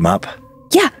 Fucked him up.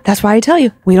 Yeah, that's why I tell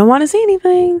you, we don't want to see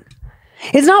anything.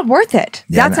 It's not worth it.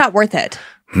 Yeah, that's not worth it.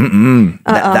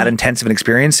 That intense of an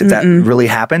experience, if that really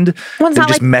happened, it would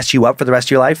just mess you up for the rest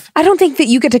of your life. I don't think that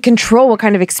you get to control what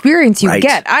kind of experience you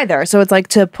get either. So it's like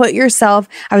to put yourself,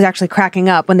 I was actually cracking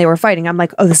up when they were fighting. I'm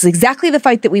like, oh, this is exactly the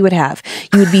fight that we would have.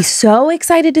 You would be so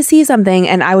excited to see something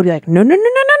and I would be like,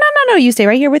 no, you stay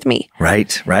right here with me.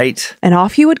 Right. And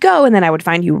off you would go and then I would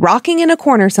find you rocking in a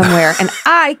corner somewhere and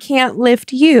I can't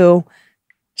lift you.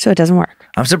 So it doesn't work.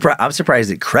 I'm surprised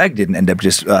that Craig didn't end up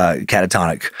just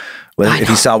catatonic if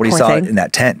he saw what he saw in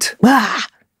that tent.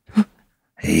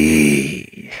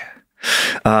 Hey.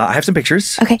 I have some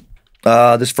pictures. Okay.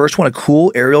 This first one, a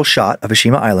cool aerial shot of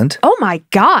Hashima Island. Oh my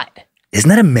God. Isn't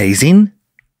that amazing?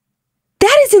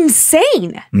 That is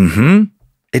insane.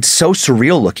 It's so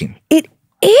surreal looking. It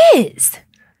is.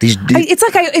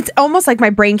 It's almost like my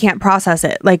brain can't process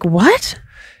it. Like what?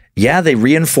 Yeah, they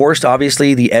reinforced,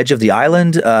 obviously, the edge of the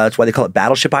island. That's why they call it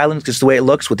Battleship Island, because the way it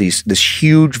looks with this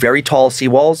huge, very tall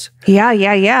seawalls.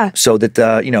 Yeah. So that,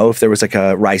 if there was like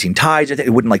a rising tide,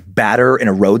 it wouldn't like batter and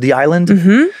erode the island.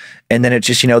 And then it's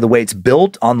just, the way it's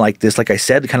built on like this, like I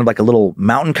said, kind of like a little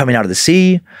mountain coming out of the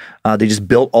sea. They just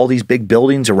built all these big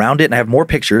buildings around it. And I have more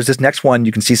pictures. This next one,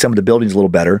 you can see some of the buildings a little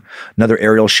better. Another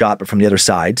aerial shot, but from the other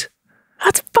side.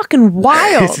 That's fucking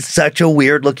wild. It's such a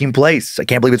weird looking place. I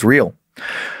can't believe it's real.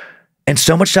 And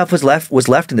so much stuff was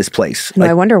left in this place.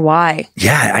 I wonder why.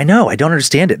 Yeah, I know. I don't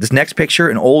understand it. This next picture,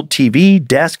 an old TV,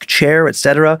 desk, chair,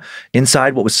 etc.,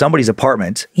 inside what was somebody's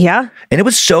apartment. Yeah. And it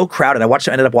was so crowded.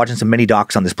 I ended up watching some mini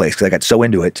docs on this place because I got so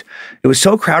into it. It was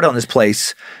so crowded on this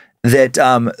place that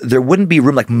there wouldn't be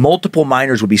room. Like multiple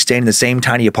miners would be staying in the same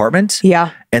tiny apartment.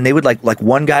 Yeah. And they would like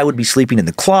one guy would be sleeping in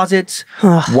the closet.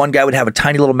 One guy would have a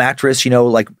tiny little mattress,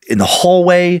 like in the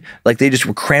hallway. Like they just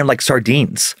were crammed like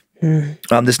sardines.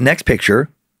 This next picture,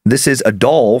 this is a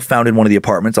doll found in one of the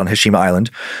apartments on Hashima Island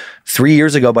 3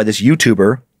 years ago by this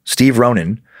YouTuber, Steve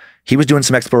Ronan. He was doing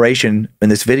some exploration in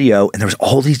this video and there was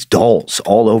all these dolls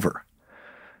all over.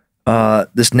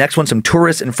 This next one, some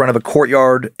tourists in front of a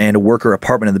courtyard and a worker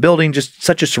apartment in the building. Just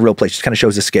such a surreal place. Just kind of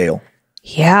shows the scale.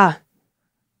 Yeah.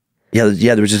 Yeah,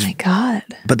 there was just... Oh my God.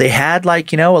 But they had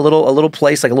like, a little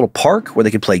place, like a little park where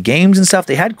they could play games and stuff.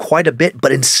 They had quite a bit,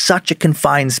 but in such a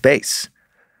confined space.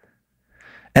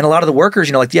 And a lot of the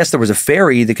workers, yes, there was a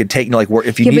ferry that could take,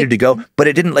 if you needed to go, but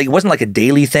it didn't, it wasn't like a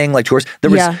daily thing like tourists. There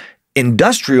was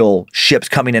industrial ships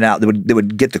coming in and out that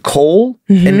would get the coal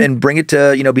and bring it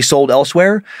to, be sold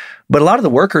elsewhere. But a lot of the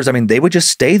workers, they would just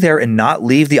stay there and not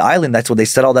leave the island. That's what they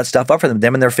set all that stuff up for them.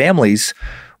 Them and their families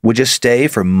would just stay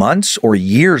for months or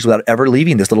years without ever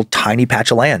leaving this little tiny patch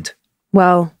of land.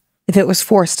 Well, if it was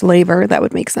forced labor, that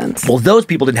would make sense. Well, those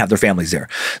people didn't have their families there.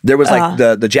 There was like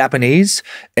the Japanese,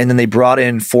 and then they brought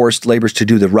in forced laborers to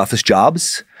do the roughest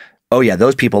jobs. Oh yeah,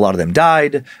 those people, a lot of them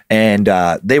died, and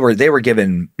they were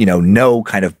given no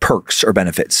kind of perks or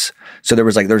benefits. So there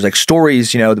was like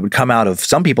stories that would come out of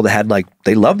some people that had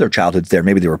they loved their childhoods there.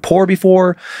 Maybe they were poor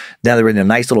before. Now they were in a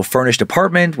nice little furnished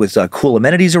apartment with cool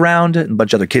amenities around and a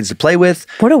bunch of other kids to play with.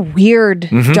 What a weird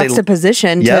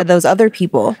juxtaposition to those other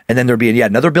people. And then there'd be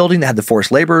another building that had the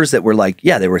forced laborers that were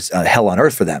they were hell on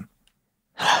earth for them.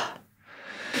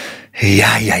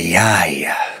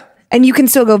 Yeah. And you can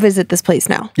still go visit this place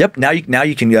now. Yep. Now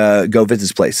you can go visit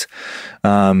this place.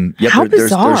 Yep. How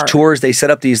bizarre. There's tours. They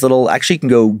set up these little. Actually, you can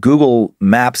go Google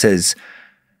Maps as.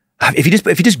 If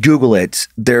you just Google it,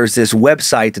 there's this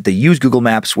website that they use Google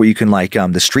Maps where you can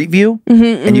the street view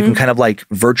and you can kind of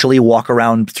virtually walk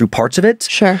around through parts of it.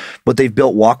 Sure. But they've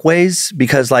built walkways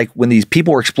because when these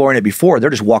people were exploring it before, they're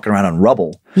just walking around on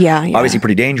rubble. Yeah. Obviously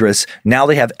pretty dangerous. Now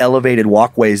they have elevated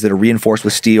walkways that are reinforced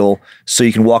with steel so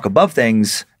you can walk above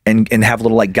things and have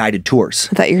little guided tours.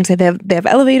 I thought you were going to say they have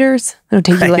elevators. That'll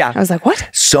take you I was like, what?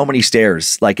 So many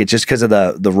stairs. It's just because of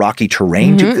the rocky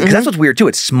terrain. Because that's what's weird too.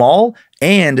 It's small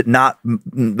and not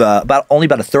only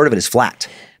about a third of it is flat.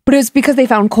 But it was because they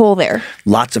found coal there.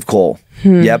 Lots of coal.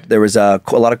 Yep. There was a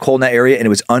lot of coal in that area and it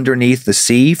was underneath the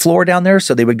sea floor down there.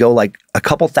 So they would go a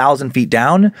couple thousand feet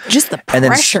down. Just the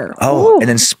pressure. And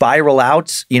then spiral out,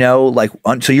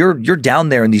 so you're down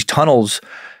there in these tunnels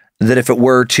that if it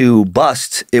were to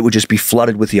bust, it would just be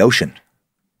flooded with the ocean.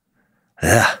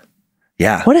 Ugh.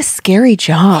 Yeah. What a scary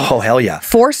job. Oh, hell yeah.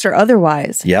 Forced or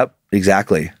otherwise. Yep,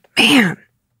 exactly. Man.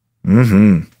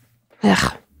 Mm-hmm.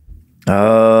 Ugh.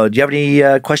 Do you have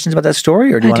any questions about that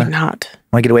story? Or do you I do not.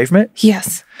 Want to get away from it?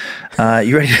 Yes.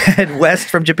 You ready to head west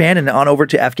from Japan and on over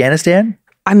to Afghanistan?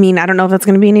 I mean, I don't know if that's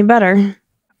going to be any better.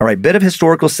 All right, bit of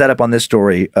historical setup on this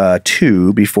story,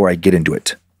 too, before I get into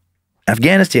it.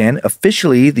 Afghanistan,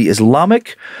 officially the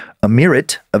Islamic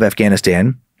Emirate of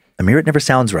Afghanistan. Emirate never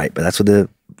sounds right, but that's what the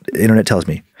internet tells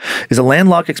me. Is a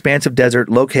landlocked, expansive desert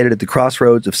located at the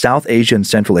crossroads of South Asia and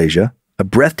Central Asia. A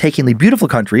breathtakingly beautiful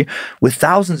country with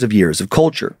thousands of years of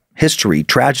culture, history,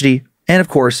 tragedy, and of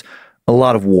course, a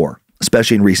lot of war,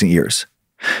 especially in recent years.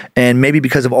 And maybe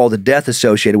because of all the death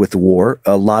associated with the war,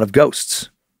 a lot of ghosts.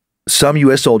 Some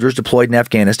U.S. soldiers deployed in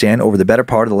Afghanistan over the better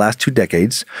part of the last 2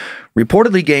 decades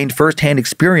reportedly gained firsthand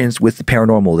experience with the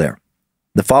paranormal there.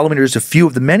 The following is a few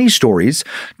of the many stories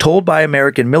told by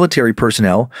American military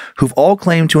personnel who've all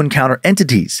claimed to encounter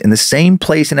entities in the same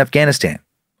place in Afghanistan.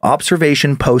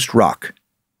 Observation Post Rock.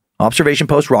 Observation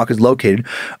Post Rock is located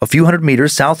a few hundred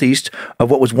meters southeast of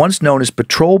what was once known as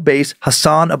Patrol Base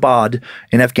Hassan Abad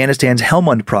in Afghanistan's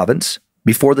Helmand province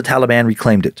before the Taliban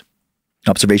reclaimed it.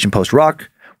 Observation Post Rock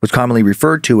was commonly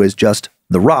referred to as just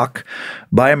the Rock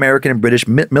by American and British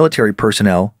military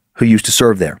personnel who used to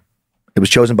serve there. It was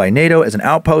chosen by NATO as an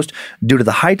outpost due to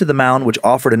the height of the mound, which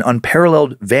offered an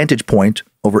unparalleled vantage point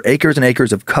over acres and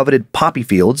acres of coveted poppy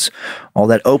fields, all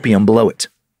that opium below it.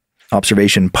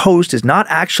 Observation Post is not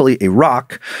actually a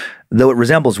rock, though it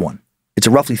resembles one. It's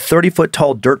a roughly 30-foot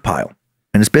tall dirt pile,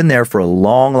 and it's been there for a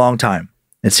long, long time.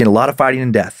 It's seen a lot of fighting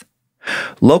and death.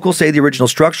 Locals say the original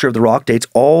structure of the rock dates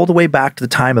all the way back to the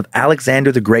time of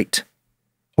Alexander the Great,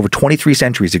 over 23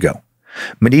 centuries ago.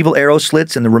 Medieval arrow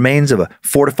slits and the remains of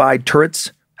fortified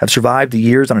turrets have survived the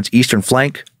years on its eastern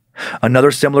flank.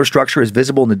 Another similar structure is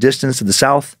visible in the distance to the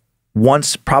south,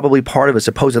 once probably part of a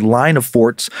supposed line of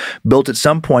forts built at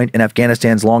some point in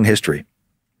Afghanistan's long history.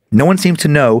 No one seems to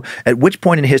know at which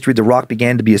point in history the rock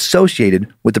began to be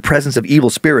associated with the presence of evil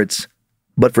spirits,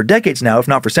 but for decades now, if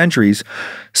not for centuries,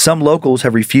 some locals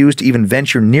have refused to even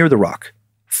venture near the rock,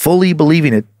 fully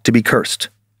believing it to be cursed.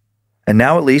 And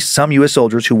now at least some U.S.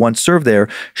 soldiers who once served there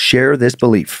share this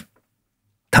belief.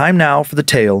 Time now for the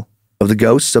tale of the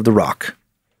ghosts of the rock.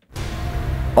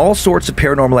 All sorts of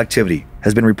paranormal activity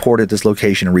has been reported at this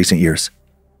location in recent years.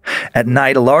 At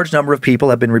night, a large number of people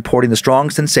have been reporting the strong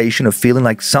sensation of feeling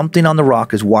like something on the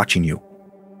rock is watching you.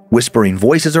 Whispering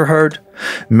voices are heard.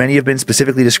 Many have been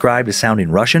specifically described as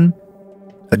sounding Russian.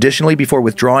 Additionally, before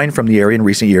withdrawing from the area in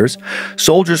recent years,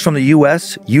 soldiers from the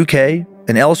U.S., UK,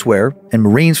 and elsewhere, and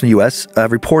Marines from the U.S.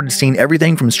 have reported seeing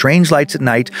everything from strange lights at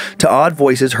night to odd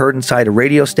voices heard inside a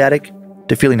radio static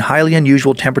to feeling highly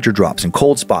unusual temperature drops and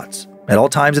cold spots at all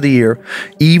times of the year,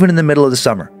 even in the middle of the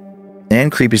summer.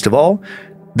 And creepiest of all,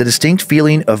 the distinct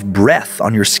feeling of breath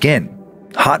on your skin,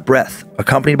 hot breath,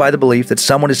 accompanied by the belief that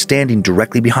someone is standing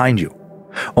directly behind you,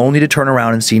 only to turn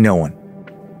around and see no one.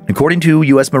 According to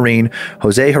U.S. Marine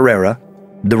Jose Herrera,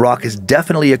 the rock is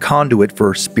definitely a conduit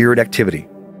for spirit activity.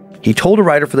 He told a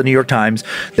writer for the New York Times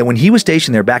that when he was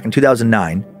stationed there back in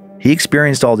 2009, he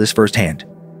experienced all this firsthand.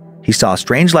 He saw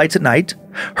strange lights at night,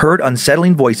 heard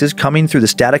unsettling voices coming through the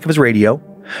static of his radio,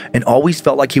 and always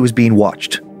felt like he was being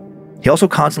watched. He also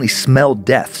constantly smelled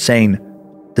death, saying,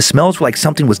 "The smells were like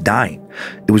something was dying.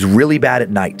 It was really bad at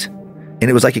night, and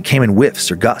it was like it came in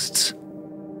whiffs or gusts."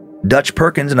 Dutch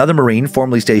Perkins, another Marine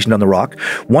formerly stationed on the rock,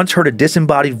 once heard a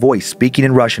disembodied voice speaking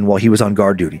in Russian while he was on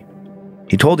guard duty.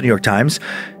 He told the New York Times,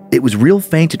 "It was real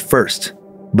faint at first,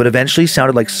 but eventually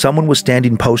sounded like someone was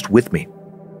standing post with me."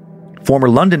 Former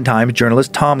London Times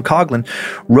journalist Tom Coughlin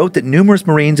wrote that numerous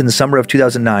Marines in the summer of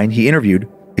 2009 he interviewed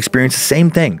experienced the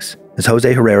same things as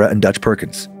Jose Herrera and Dutch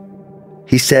Perkins.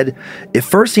 He said, "It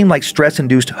first seemed like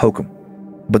stress-induced hokum,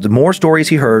 but the more stories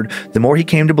he heard, the more he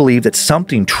came to believe that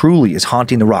something truly is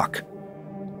haunting the rock."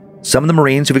 Some of the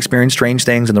Marines who've experienced strange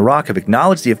things in the rock have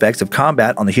acknowledged the effects of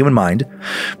combat on the human mind,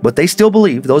 but they still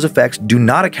believe those effects do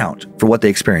not account for what they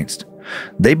experienced.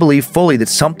 They believe fully that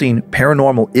something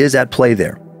paranormal is at play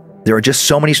there. There are just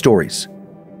so many stories.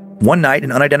 One night,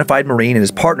 an unidentified Marine and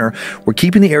his partner were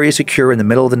keeping the area secure in the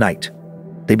middle of the night.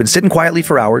 They'd been sitting quietly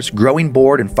for hours, growing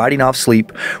bored and fighting off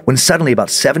sleep, when suddenly, about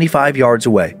 75 yards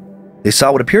away, they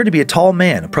saw what appeared to be a tall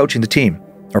man approaching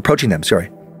them.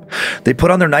 They put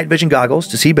on their night vision goggles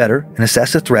to see better and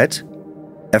assess the threat.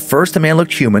 At first, the man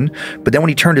looked human, but then when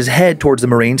he turned his head towards the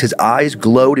Marines, his eyes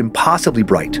glowed impossibly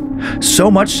bright,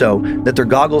 so much so that their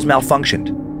goggles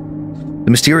malfunctioned.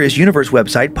 The Mysterious Universe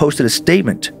website posted a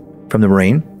statement from the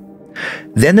Marine.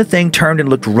 Then the thing turned and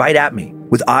looked right at me,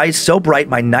 with eyes so bright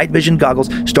my night vision goggles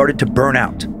started to burn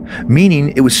out,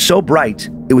 meaning it was so bright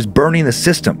it was burning the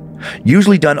system,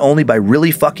 usually done only by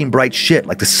really fucking bright shit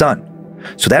like the sun.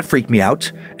 So that freaked me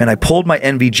out, and I pulled my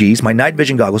NVGs, my night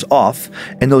vision goggles, off,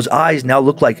 and those eyes now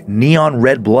look like neon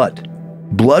red blood.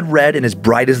 Blood red and as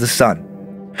bright as the sun.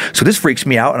 So this freaks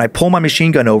me out, and I pull my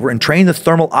machine gun over and train the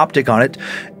thermal optic on it,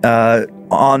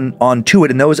 onto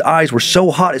it, and those eyes were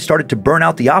so hot it started to burn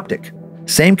out the optic.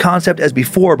 Same concept as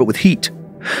before, but with heat.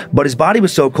 But his body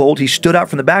was so cold he stood out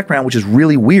from the background, which is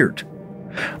really weird.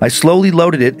 I slowly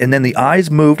loaded it, and then the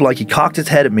eyes moved like he cocked his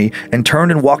head at me and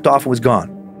turned and walked off and was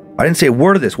gone. I didn't say a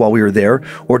word of this while we were there,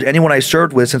 or to anyone I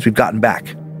served with since we've gotten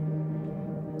back.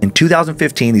 In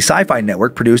 2015, the Sci-Fi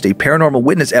Network produced a Paranormal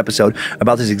Witness episode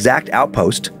about this exact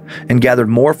outpost and gathered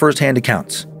more first-hand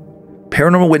accounts.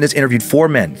 Paranormal Witness interviewed 4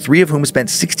 men, 3 of whom spent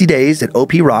 60 days at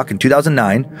OP Rock in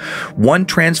 2009, 1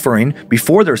 transferring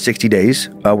before their 60 days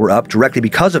were up directly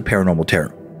because of paranormal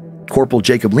terror. Corporal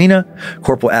Jacob Lena,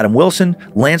 Corporal Adam Wilson,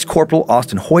 Lance Corporal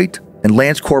Austin Hoyt, and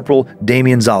Lance Corporal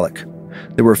Damian Zolik.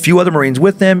 There were a few other Marines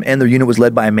with them, and their unit was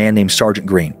led by a man named Sergeant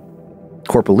Green.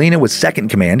 Corporal Lena was second in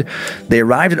command. They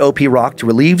arrived at OP Rock to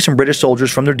relieve some British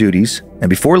soldiers from their duties, and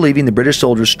before leaving, the British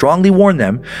soldiers strongly warned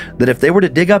them that if they were to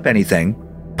dig up anything,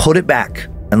 put it back,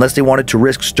 unless they wanted to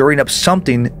risk stirring up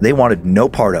something they wanted no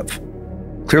part of.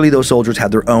 Clearly, those soldiers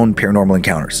had their own paranormal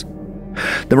encounters.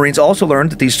 The Marines also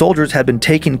learned that these soldiers had been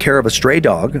taking care of a stray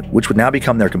dog, which would now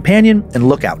become their companion and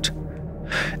lookout.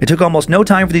 It took almost no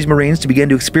time for these Marines to begin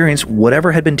to experience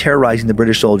whatever had been terrorizing the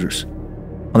British soldiers.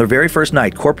 On their very first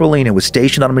night, Corporal Lena was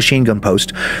stationed on a machine gun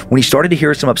post when he started to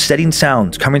hear some upsetting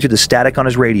sounds coming through the static on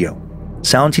his radio.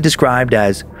 Sounds he described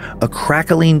as a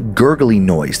crackling, gurgling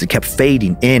noise that kept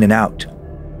fading in and out.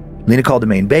 Lena called the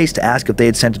main base to ask if they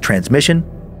had sent a transmission.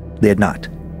 They had not.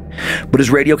 But his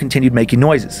radio continued making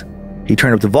noises. He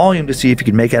turned up the volume to see if he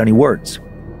could make out any words.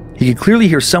 He could clearly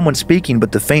hear someone speaking,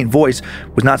 but the faint voice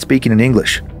was not speaking in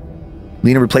English.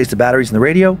 Lena replaced the batteries in the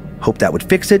radio, hoped that would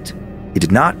fix it. It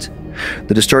did not.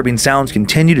 The disturbing sounds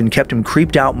continued and kept him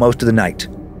creeped out most of the night.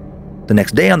 The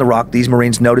next day on the Rock, these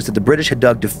Marines noticed that the British had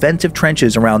dug defensive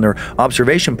trenches around their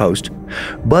observation post,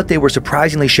 but they were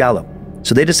surprisingly shallow,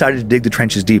 so they decided to dig the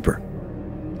trenches deeper.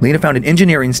 Lena found an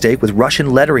engineering stake with Russian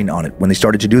lettering on it when they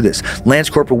started to do this. Lance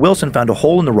Corporal Wilson found a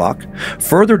hole in the rock.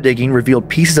 Further digging revealed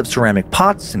pieces of ceramic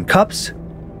pots and cups.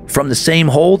 From the same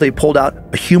hole, they pulled out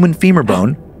a human femur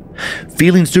bone.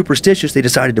 Feeling superstitious, they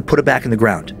decided to put it back in the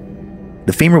ground.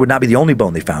 The femur would not be the only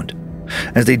bone they found.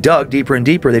 As they dug deeper and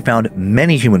deeper, they found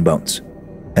many human bones.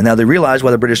 And now they realized why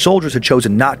the British soldiers had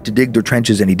chosen not to dig their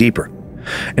trenches any deeper,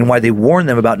 and why they warned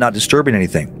them about not disturbing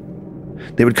anything.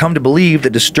 They would come to believe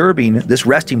that disturbing this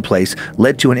resting place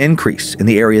led to an increase in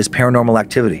the area's paranormal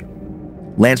activity.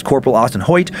 Lance Corporal Austin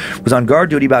Hoyt was on guard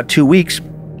duty about 2 weeks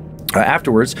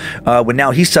afterwards, when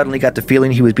now he suddenly got the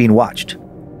feeling he was being watched.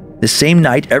 The same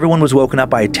night, everyone was woken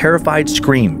up by a terrified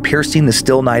scream piercing the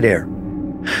still night air.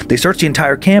 They searched the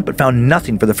entire camp but found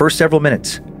nothing for the first several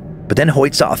minutes. But then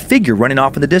Hoyt saw a figure running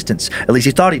off in the distance, at least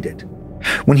he thought he did.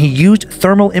 When he used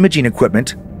thermal imaging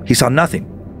equipment, he saw nothing.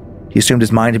 He assumed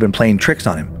his mind had been playing tricks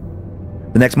on him.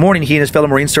 The next morning, he and his fellow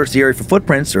Marines searched the area for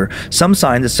footprints or some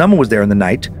sign that someone was there in the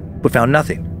night, but found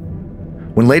nothing.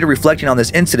 When later reflecting on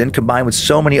this incident, combined with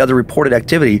so many other reported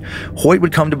activity, Hoyt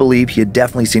would come to believe he had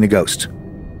definitely seen a ghost.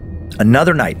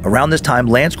 Another night, around this time,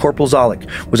 Lance Corporal Zolik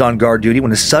was on guard duty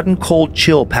when a sudden cold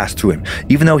chill passed through him,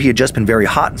 even though he had just been very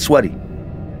hot and sweaty.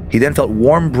 He then felt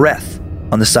warm breath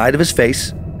on the side of his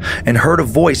face and heard a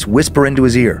voice whisper into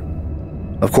his ear.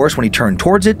 Of course, when he turned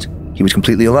towards it, he was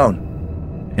completely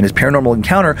alone. And his paranormal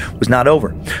encounter was not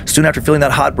over. Soon after feeling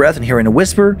that hot breath and hearing a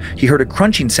whisper, he heard a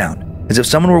crunching sound, as if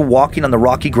someone were walking on the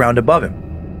rocky ground above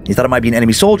him. He thought it might be an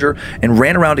enemy soldier and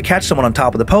ran around to catch someone on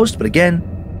top of the post, but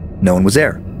again, no one was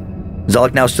there.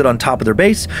 Zolik now stood on top of their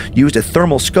base, used a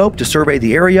thermal scope to survey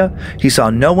the area. He saw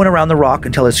no one around the rock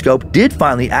until his scope did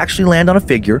finally actually land on a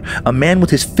figure, a man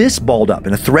with his fist balled up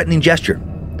in a threatening gesture.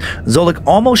 Zolik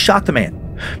almost shot the man,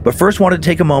 but first wanted to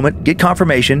take a moment, get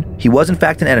confirmation he was in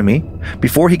fact an enemy.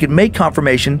 Before he could make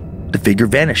confirmation, the figure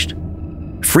vanished.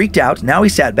 Freaked out, now he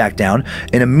sat back down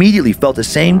and immediately felt the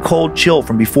same cold chill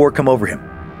from before come over him.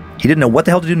 He didn't know what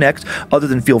the hell to do next other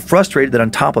than feel frustrated that on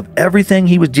top of everything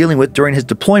he was dealing with during his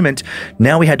deployment,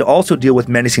 now he had to also deal with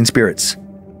menacing spirits.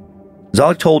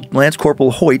 Zolik told Lance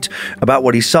Corporal Hoyt about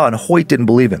what he saw, and Hoyt didn't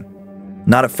believe him.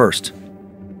 Not at first.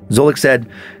 Zolik said,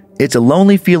 "It's a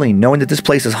lonely feeling knowing that this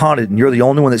place is haunted and you're the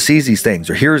only one that sees these things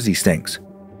or hears these things.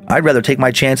 I'd rather take my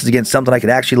chances against something I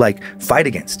could actually, fight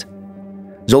against."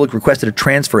 Zolik requested a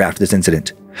transfer after this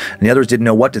incident, and the others didn't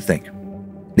know what to think.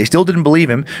 They still didn't believe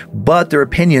him, but their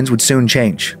opinions would soon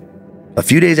change. A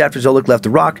few days after Zolik left the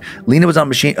rock, Lynze was on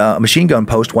a machine gun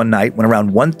post one night when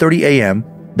around 1:30 a.m.,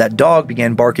 that dog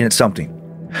began barking at something.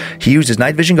 He used his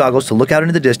night vision goggles to look out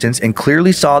into the distance and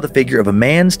clearly saw the figure of a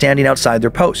man standing outside their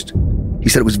post. He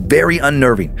said it was very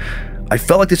unnerving. I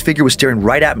felt like this figure was staring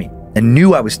right at me and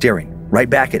knew I was staring right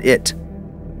back at it.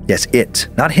 Yes, it.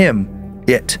 Not him,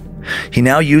 it. He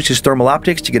now used his thermal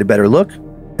optics to get a better look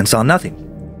and saw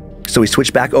nothing. So he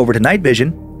switched back over to night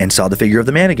vision and saw the figure of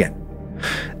the man again.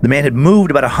 The man had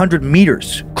moved about 100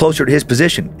 meters closer to his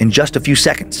position in just a few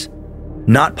seconds.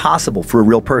 Not possible for a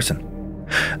real person.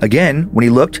 Again, when he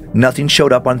looked, nothing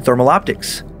showed up on thermal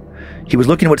optics. He was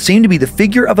looking at what seemed to be the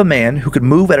figure of a man who could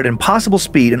move at an impossible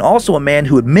speed and also a man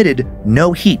who emitted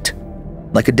no heat,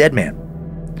 like a dead man.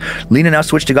 Lynze now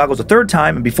switched to goggles a third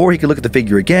time, and before he could look at the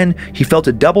figure again, he felt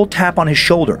a double tap on his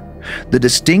shoulder, the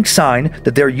distinct sign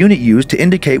that their unit used to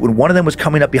indicate when one of them was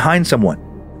coming up behind someone.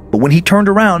 But when he turned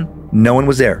around, no one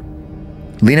was there.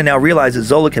 Lynze now realized that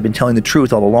Zolik had been telling the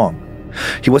truth all along.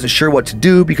 He wasn't sure what to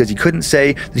do because he couldn't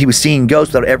say that he was seeing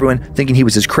ghosts without everyone thinking he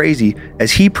was as crazy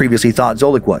as he previously thought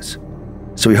Zolik was.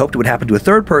 So he hoped it would happen to a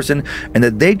third person and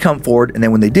that they'd come forward, and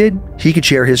then when they did, he could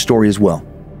share his story as well.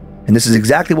 And this is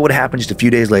exactly what would happen just a few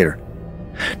days later.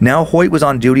 Now Hoyt was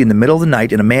on duty in the middle of the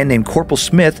night, and a man named Corporal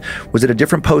Smith was at a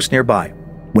different post nearby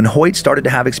when Hoyt started to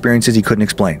have experiences he couldn't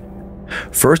explain.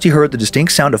 First, he heard the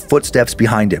distinct sound of footsteps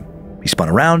behind him. He spun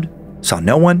around, saw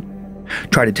no one,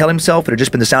 tried to tell himself it had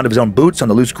just been the sound of his own boots on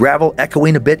the loose gravel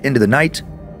echoing a bit into the night.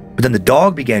 But then the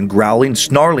dog began growling,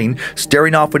 snarling,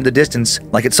 staring off into the distance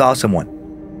like it saw someone.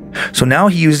 So now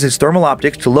he uses his thermal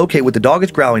optics to locate what the dog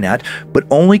is growling at, but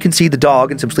only can see the dog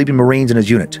and some sleeping Marines in his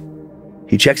unit.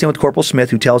 He checks in with Corporal Smith,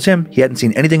 who tells him he hadn't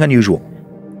seen anything unusual.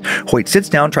 Hoyt sits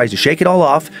down, tries to shake it all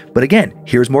off, but again,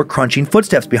 hears more crunching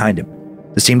footsteps behind him.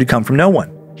 They seem to come from no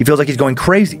one. He feels like he's going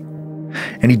crazy.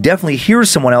 And he definitely hears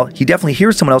someone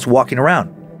else walking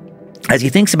around. As he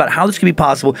thinks about how this could be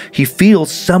possible, he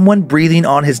feels someone breathing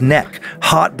on his neck,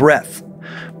 hot breath,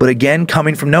 but again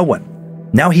coming from no one.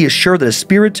 Now he is sure that a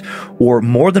spirit, or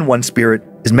more than one spirit,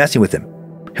 is messing with him.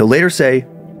 He'll later say,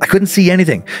 I couldn't see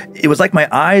anything. It was like my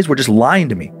eyes were just lying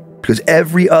to me, because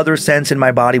every other sense in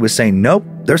my body was saying, nope,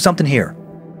 there's something here.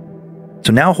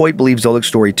 So now Hoyt believes Zolik's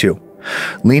story too.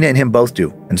 Lynze and him both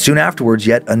do, and soon afterwards,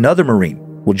 yet another Marine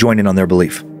will join in on their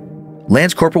belief.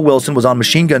 Lance Corporal Wilson was on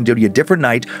machine gun duty a different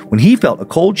night when he felt a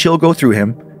cold chill go through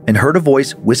him and heard a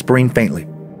voice whispering faintly.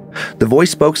 The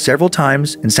voice spoke several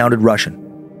times and sounded Russian.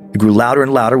 It grew louder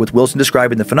and louder, with Wilson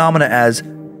describing the phenomena as,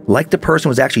 like the person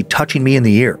was actually touching me in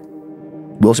the ear.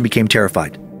 Wilson became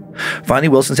terrified. Finally,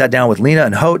 Wilson sat down with Lynze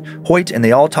and Hoyt, and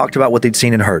they all talked about what they'd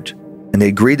seen and heard, and they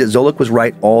agreed that Zolik was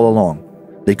right all along.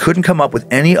 They couldn't come up with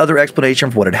any other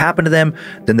explanation for what had happened to them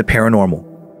than the paranormal.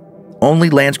 Only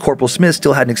Lance Corporal Smith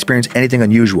still hadn't experienced anything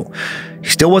unusual. He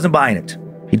still wasn't buying it.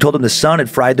 He told them the sun had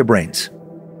fried their brains.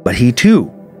 But he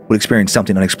too would experience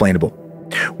something unexplainable.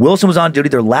 Wilson was on duty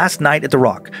their last night at the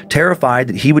Rock, terrified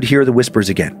that he would hear the whispers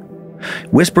again.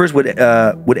 Whispers would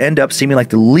end up seeming like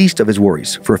the least of his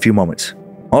worries for a few moments.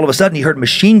 All of a sudden, he heard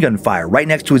machine gun fire right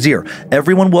next to his ear.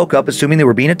 Everyone woke up assuming they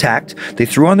were being attacked. They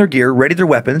threw on their gear, readied their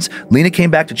weapons. Lynze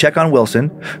came back to check on Wilson,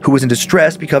 who was in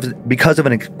distress because of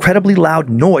an incredibly loud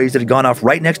noise that had gone off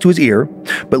right next to his ear.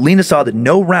 But Lynze saw that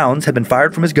no rounds had been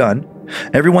fired from his gun.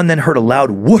 Everyone then heard a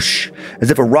loud whoosh, as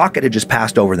if a rocket had just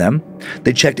passed over them.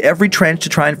 They checked every trench to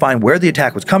try and find where the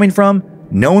attack was coming from.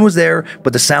 No one was there,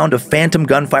 but the sound of phantom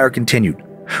gunfire continued.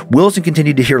 Wilson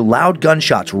continued to hear loud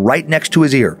gunshots right next to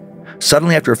his ear.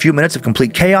 Suddenly, after a few minutes of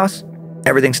complete chaos,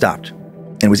 everything stopped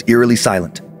and was eerily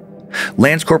silent.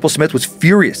 Lance Corporal Smith was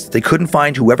furious they couldn't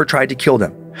find whoever tried to kill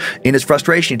them. In his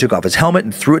frustration, he took off his helmet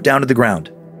and threw it down to the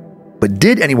ground. But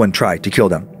did anyone try to kill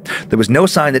them? There was no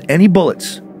sign that any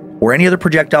bullets or any other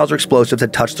projectiles or explosives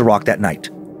had touched the Rock that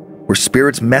night. Were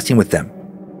spirits messing with them?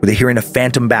 Were they hearing a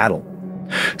phantom battle?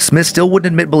 Smith still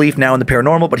wouldn't admit belief now in the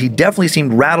paranormal, but he definitely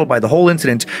seemed rattled by the whole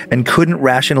incident and couldn't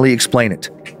rationally explain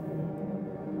it.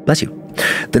 Bless you.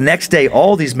 The next day,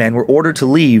 all these men were ordered to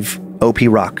leave OP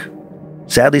Rock.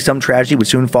 Sadly, some tragedy would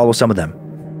soon follow some of them.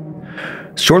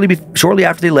 Shortly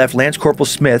after they left, Lance Corporal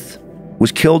Smith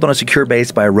was killed on a secure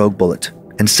base by a rogue bullet,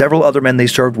 and several other men they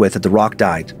served with at the Rock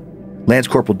died. Lance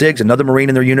Corporal Diggs, another Marine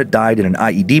in their unit, died in an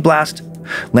IED blast.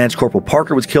 Lance Corporal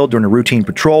Parker was killed during a routine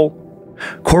patrol.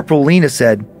 Corporal Lynze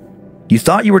said, "You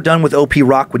thought you were done with OP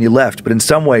Rock when you left, but in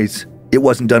some ways, it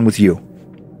wasn't done with you."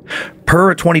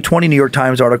 Per a 2020 New York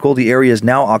Times article, the area is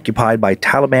now occupied by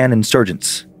Taliban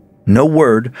insurgents. No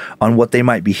word on what they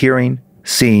might be hearing,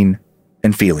 seeing,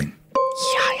 and feeling.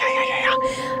 Yeah.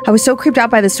 I was so creeped out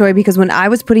by the story because when I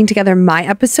was putting together my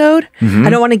episode, I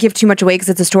don't want to give too much away because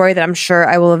it's a story that I'm sure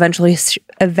I will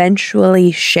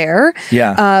eventually share.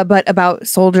 Yeah. But about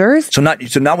soldiers. So not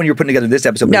when you were putting together this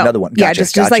episode, but another one. Gotcha, yeah,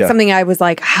 just like something I was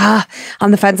like,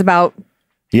 on the fence about.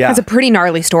 Yeah. It's a pretty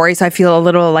gnarly story, so I feel a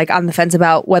little like on the fence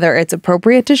about whether it's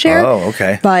appropriate to share. Oh,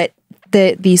 okay. But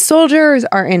these soldiers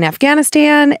are in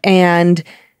Afghanistan, and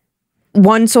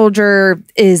one soldier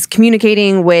is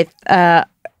communicating with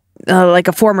like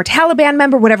a former Taliban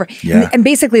member, whatever. Yeah. And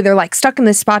basically they're like stuck in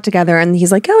this spot together, and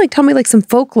he's like, like tell me like some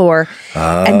folklore.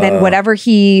 And then whatever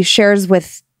he shares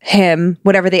with him,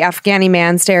 whatever the Afghani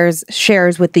man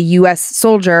shares with the US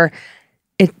soldier,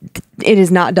 it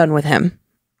is not done with him.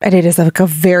 And it is like a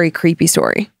very creepy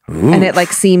story. Ooh. And it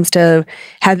like seems to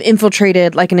have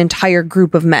infiltrated like an entire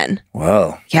group of men.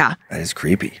 Whoa. Yeah. That is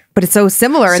creepy. But it's so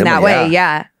similar in that way.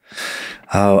 Yeah.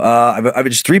 Oh, I've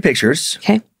just 3 pictures.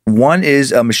 Okay. One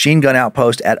is a machine gun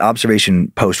outpost at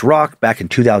Observation Post Rock back in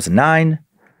 2009.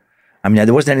 I mean,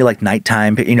 there wasn't any like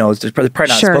nighttime, it's probably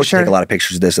not supposed to take a lot of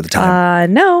pictures of this at the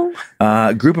time. No.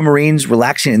 A group of Marines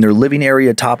relaxing in their living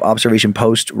area top Observation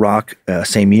Post Rock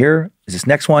same year. Is this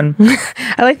next one?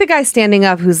 I like the guy standing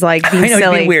up who's like being silly. He's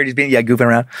being weird. He's being, goofing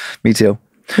around. Me too.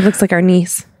 He looks like our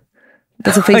niece.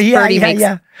 That's a face Birdie makes.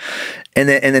 Yeah. And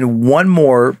then one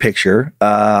more picture.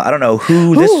 I don't know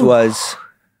who this was.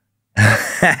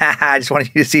 I just wanted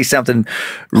you to see something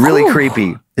really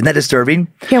creepy. Isn't that disturbing?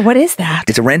 Yeah, what is that?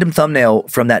 It's a random thumbnail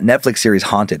from that Netflix series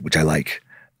Haunted, which I like.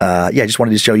 I just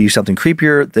wanted to show you something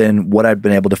creepier than what I've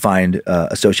been able to find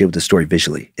associated with the story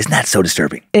visually. Isn't that so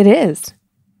disturbing? It is.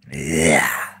 Yeah.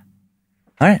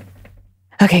 All right.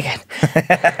 Okay,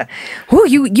 good. Ooh,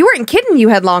 you weren't kidding. You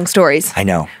had long stories. I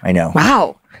know.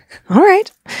 Wow. All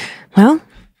right. Well,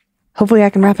 hopefully I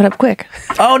can wrap it up quick.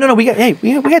 Oh, no. We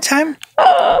got time.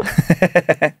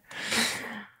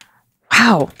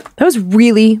 Wow. That was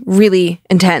really, really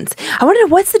intense. I wonder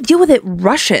what's the deal with it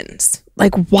Russians?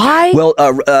 Like, why? Well,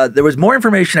 there was more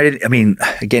information. Again,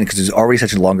 because there's already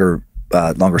such longer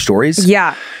stories.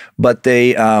 Yeah. But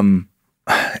they,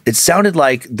 it sounded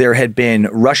like there had been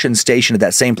Russians stationed at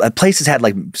that same places had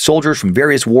like soldiers from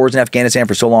various wars in Afghanistan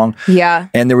for so long. Yeah.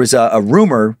 And there was a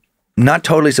rumor, not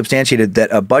totally substantiated,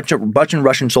 that a bunch of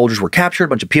Russian soldiers were captured, a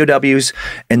bunch of POWs,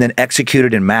 and then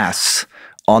executed in mass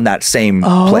on that same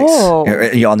place,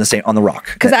 on the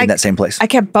rock, in that same place. I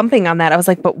kept bumping on that. I was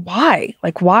like, but why?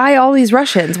 Like, why all these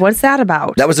Russians? What's that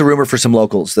about? That was a rumor for some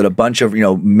locals that a bunch of,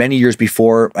 many years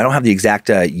before, I don't have the exact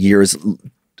years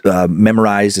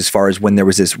memorized as far as when there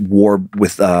was this war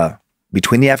with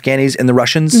between the Afghanis and the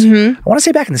Russians. I want to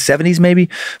say back in the 70s maybe.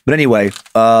 But anyway,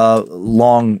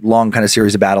 long kind of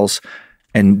series of battles.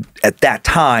 And at that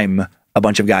time, a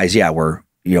bunch of guys, were,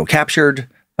 captured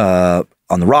on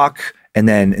the rock. And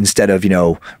then instead of,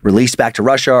 released back to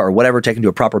Russia or whatever, taken to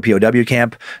a proper POW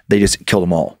camp, they just killed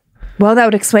them all. Well, that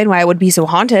would explain why it would be so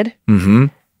haunted. Mm-hmm.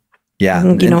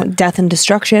 Yeah. Death and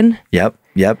destruction. Yep.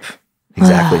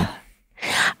 Exactly.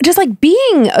 Just like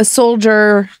being a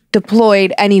soldier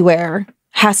deployed anywhere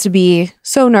has to be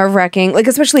so nerve-wracking, like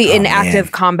especially in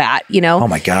active combat, Oh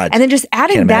my God. And then just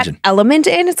adding that element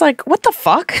in, it's like, what the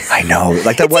fuck? I know.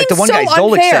 Like the one guy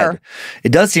Zolik said,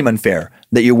 it does seem unfair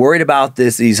that you're worried about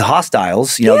these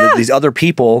hostiles, these other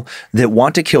people that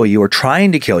want to kill you or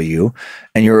trying to kill you.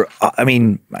 And you're,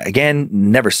 again,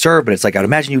 never served, but it's like, I'd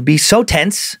imagine you'd be so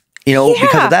tense,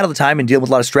 because of that all the time and dealing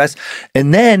with a lot of stress.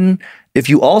 And then if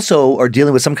you also are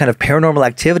dealing with some kind of paranormal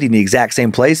activity in the exact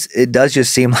same place, it does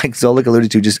just seem like Zolik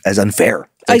alluded to just as unfair.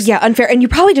 Unfair. And you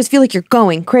probably just feel like you're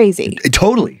going crazy.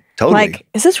 Totally. Like,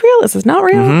 is this real? Is this not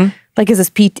real? Like, is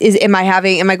this am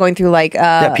I going through like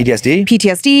PTSD?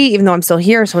 PTSD, even though I'm still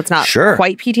here, so it's not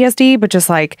quite PTSD, but just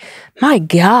like, my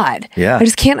God. Yeah. I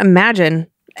just can't imagine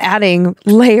adding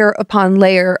layer upon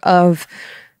layer of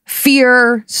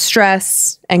fear,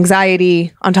 stress,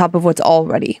 anxiety on top of what's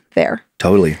already there.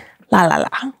 Totally. La la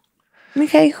la.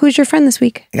 Okay, who's your friend this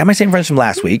week? I got my same friends from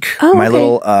last week. Oh, my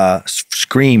little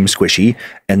Scream Squishy,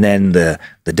 and then the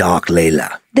dark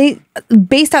Layla. They,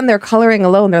 based on their coloring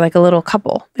alone, they're like a little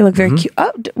couple. They look very cute.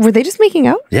 Oh, were they just making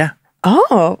out? Yeah.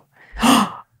 Oh.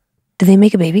 Did they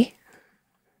make a baby?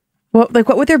 What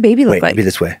would their baby look like? Maybe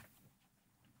this way.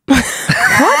 What?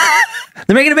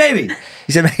 They're making a baby.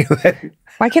 You said making a baby.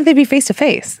 Why can't they be face to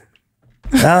face?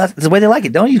 That's the way they like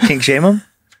it. Don't you kink shame them?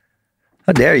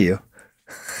 How dare you?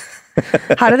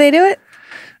 How do they do it?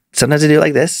 Sometimes they do it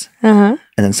like this. And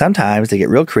then sometimes they get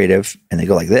real creative and they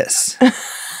go like this.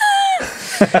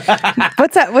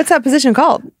 What's that position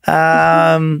called?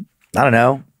 I don't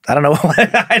know. I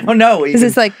don't know. Is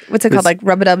this like, what's it called? Like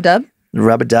rub-a-dub-dub?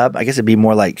 Rub-a-dub? I guess it'd be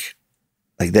more like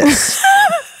this.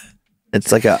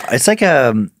 It's like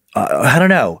I don't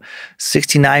know,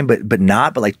 69, but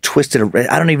not, but like twisted.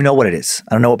 I don't even know what it is.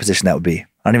 I don't know what position that would be. I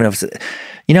don't even know if it's,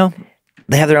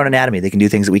 they have their own anatomy. They can do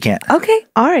things that we can't. Okay.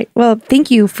 All right. Well, thank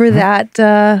you for that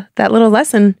little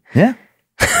lesson. Yeah.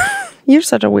 You're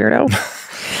such a weirdo.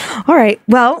 All right.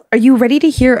 Well, are you ready to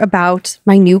hear about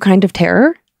my new kind of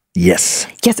terror? Yes.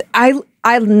 Yes.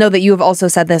 I know that you have also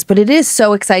said this, but it is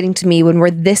so exciting to me when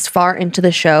we're this far into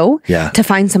the show to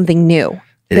find something new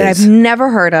that I've never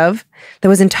heard of, that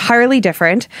was entirely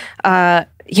different.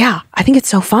 Yeah, I think it's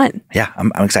so fun. Yeah,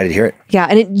 I'm excited to hear it. Yeah,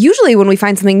 and usually when we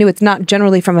find something new, it's not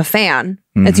generally from a fan.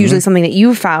 It's usually something that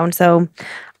you've found, so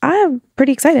I'm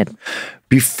pretty excited.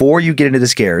 Before you get into the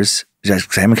scares,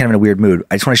 because I'm kind of in a weird mood,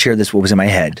 I just want to share what was in my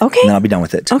head. Okay. And then I'll be done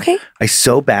with it. Okay. I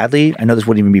know this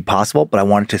wouldn't even be possible, but I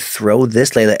wanted to throw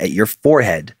this, Layla, at your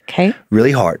forehead. Okay.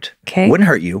 Really hard. Okay. Wouldn't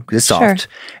hurt you because it's soft. Sure.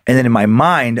 And then in my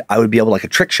mind, I would be able, like a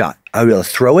trick shot, I would be able to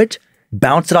throw it,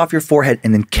 bounce it off your forehead,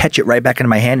 and then catch it right back into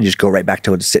my hand and just go right back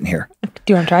to it sitting here.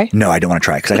 Do you want to try? No, I don't want to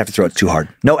try because I'd have to throw it too hard.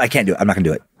 No, I can't do it. I'm not going to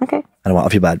do it. Okay. I'll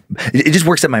feel bad. It just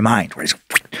works in my mind. Where and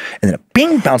then it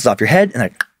bing, bounces off your head, and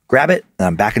I grab it, and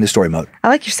I'm back into story mode. I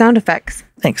like your sound effects.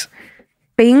 Thanks.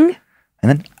 Bing. And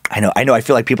then I know. I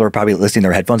feel like people are probably listening to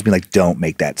their headphones, being like, "Don't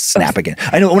make that snap again."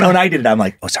 I know when I did it, I'm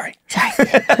like, "Oh, sorry." Sorry.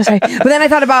 But then I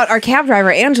thought about our cab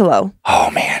driver, Angelo.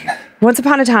 Oh man. Once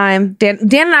upon a time, Dan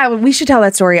and I, we should tell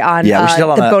that story on we should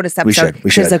tell the bonus episode. We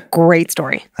should. It's a great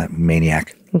story. That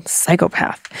maniac.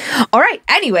 Psychopath. All right.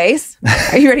 Anyways,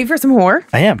 are you ready for some more?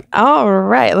 I am. All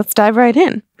right. Let's dive right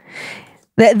in.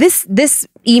 This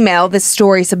email, this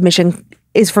story submission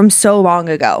is from so long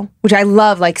ago, which I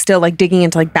love, like still like digging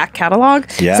into like back catalog.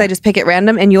 Yeah. So I just pick it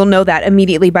random and you'll know that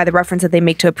immediately by the reference that they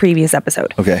make to a previous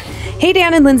episode. Okay. Hey,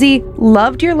 Dan and Lynze,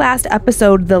 loved your last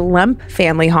episode, The Lemp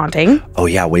Family Haunting. Oh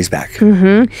yeah, ways back.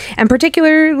 And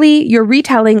particularly your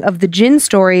retelling of the jinn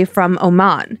story from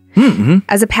Oman.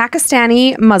 As a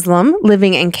Pakistani Muslim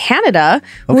living in Canada,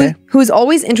 who is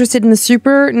always interested in the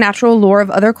supernatural lore of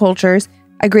other cultures,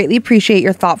 I greatly appreciate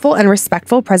your thoughtful and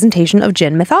respectful presentation of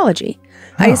jinn mythology.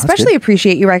 I especially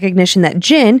appreciate your recognition that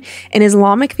jinn in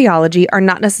Islamic theology are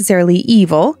not necessarily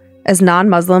evil, as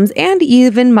non-Muslims and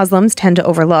even Muslims tend to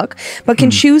overlook, but can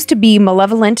choose to be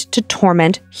malevolent to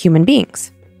torment human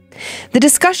beings. The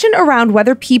discussion around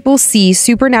whether people see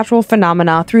supernatural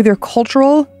phenomena through their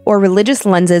cultural or religious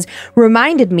lenses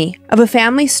reminded me of a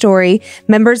family story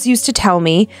members used to tell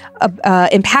me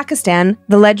in Pakistan,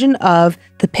 the legend of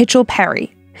the pichal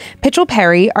peri. Pichal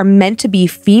peri are meant to be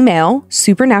female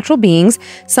supernatural beings,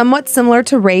 somewhat similar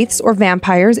to wraiths or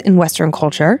vampires in Western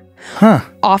culture.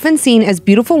 Often seen as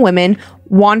beautiful women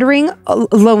wandering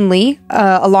lonely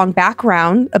along back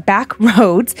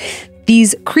roads.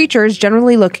 These creatures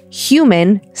generally look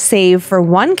human, save for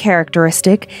one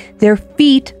characteristic: their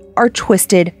feet are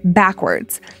twisted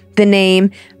backwards. The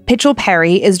name pichal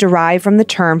peri is derived from the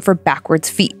term for backwards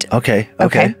feet. Okay.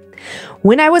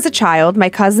 When I was a child,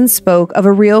 my cousin spoke of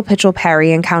a real pichal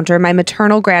peri encounter my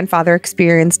maternal grandfather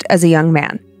experienced as a young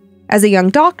man. As a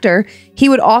young doctor, he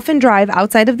would often drive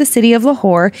outside of the city of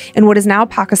Lahore in what is now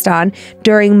Pakistan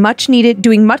doing much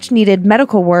needed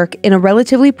medical work in a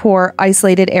relatively poor,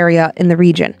 isolated area in the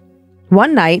region.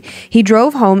 One night, he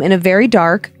drove home in a very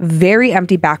dark, very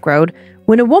empty back road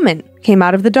when a woman came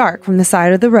out of the dark from the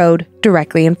side of the road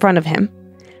directly in front of him.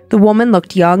 The woman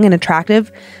looked young and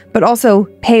attractive, but also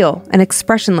pale and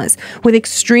expressionless, with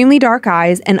extremely dark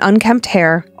eyes and unkempt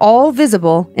hair, all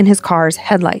visible in his car's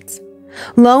headlights.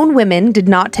 Lone women did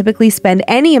not typically spend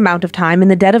any amount of time in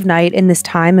the dead of night in this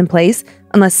time and place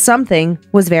unless something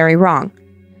was very wrong.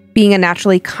 Being a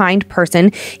naturally kind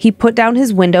person, he put down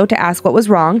his window to ask what was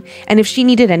wrong and if she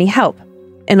needed any help.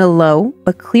 In a low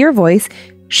but clear voice,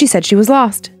 she said she was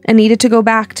lost and needed to go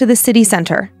back to the city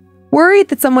center. Worried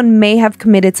that someone may have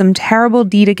committed some terrible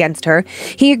deed against her,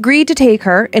 he agreed to take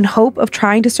her in hope of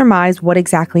trying to surmise what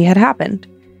exactly had happened.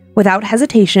 Without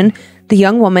hesitation, the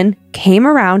young woman came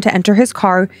around to enter his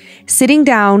car, sitting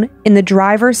down in the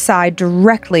driver's side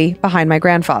directly behind my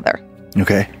grandfather.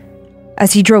 Okay.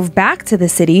 As he drove back to the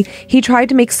city, he tried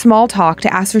to make small talk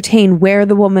to ascertain where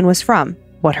the woman was from,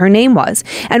 what her name was,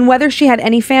 and whether she had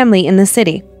any family in the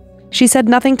city. She said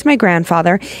nothing to my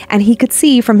grandfather, and he could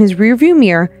see from his rearview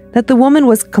mirror that the woman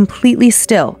was completely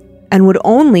still and would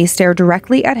only stare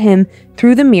directly at him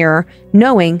through the mirror,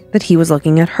 knowing that he was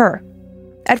looking at her.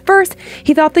 At first,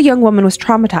 he thought the young woman was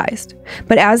traumatized,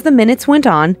 but as the minutes went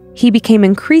on, he became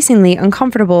increasingly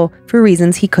uncomfortable for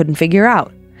reasons he couldn't figure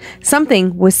out.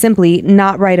 Something was simply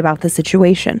not right about the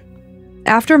situation.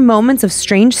 After moments of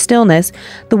strange stillness,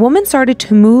 the woman started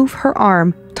to move her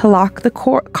arm to lock the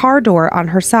car door on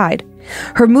her side.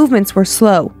 Her movements were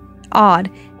slow, odd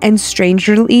and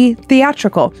strangely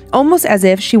theatrical, almost as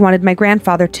if she wanted my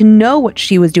grandfather to know what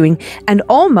she was doing, and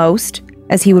almost,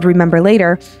 as he would remember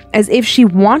later, as if she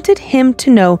wanted him to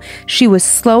know she was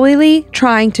slowly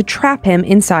trying to trap him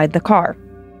inside the car.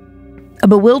 A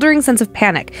bewildering sense of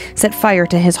panic set fire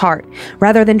to his heart.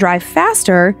 Rather than drive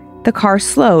faster, the car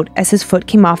slowed as his foot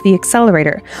came off the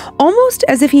accelerator, almost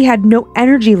as if he had no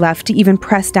energy left to even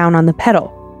press down on the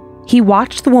pedal. He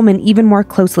watched the woman even more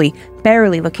closely,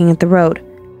 barely looking at the road.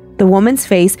 The woman's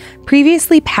face,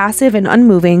 previously passive and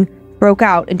unmoving, broke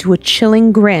out into a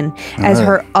chilling grin as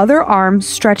her other arm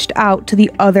stretched out to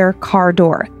the other car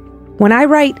door. When I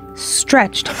write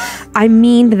stretched, I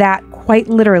mean that quite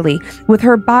literally, with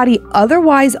her body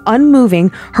otherwise unmoving,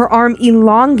 her arm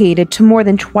elongated to more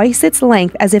than twice its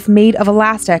length as if made of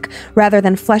elastic rather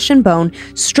than flesh and bone,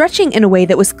 stretching in a way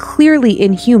that was clearly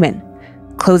inhuman.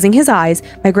 Closing his eyes,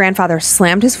 my grandfather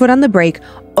slammed his foot on the brake,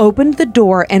 opened the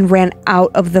door, and ran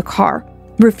out of the car.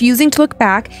 Refusing to look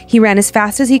back, he ran as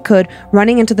fast as he could,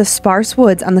 running into the sparse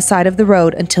woods on the side of the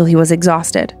road until he was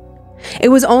exhausted. It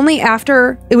was only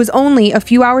a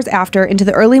few hours after, into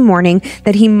the early morning,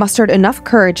 that he mustered enough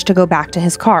courage to go back to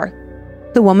his car.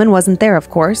 The woman wasn't there, of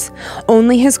course,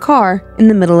 only his car in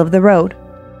the middle of the road.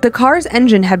 The car's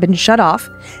engine had been shut off,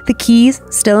 the keys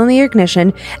still in the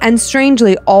ignition, and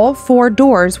strangely, all 4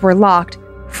 doors were locked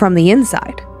from the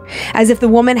inside, as if the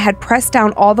woman had pressed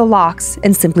down all the locks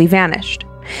and simply vanished.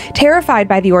 Terrified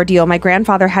by the ordeal, my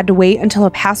grandfather had to wait until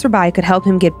a passerby could help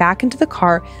him get back into the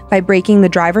car by breaking the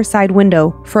driver's side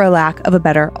window for a lack of a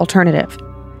better alternative.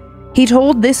 He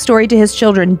told this story to his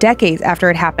children decades after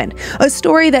it happened, a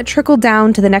story that trickled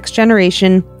down to the next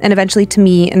generation and eventually to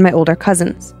me and my older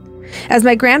cousins. As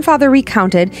my grandfather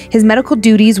recounted, his medical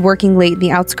duties working late in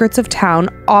the outskirts of town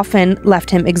often left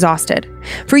him exhausted.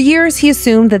 For years, he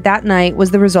assumed that that night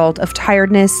was the result of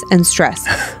tiredness and stress,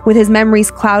 with his memories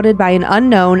clouded by an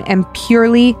unknown and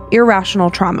purely irrational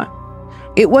trauma.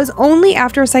 It was only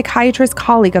after a psychiatrist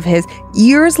colleague of his,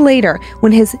 years later,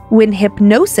 when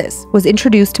hypnosis was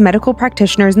introduced to medical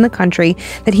practitioners in the country,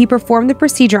 that he performed the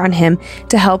procedure on him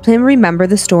to help him remember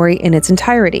the story in its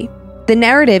entirety. The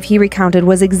narrative he recounted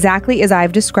was exactly as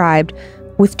I've described,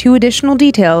 with 2 additional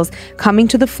details coming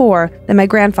to the fore that my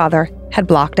grandfather had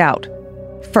blocked out.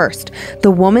 First,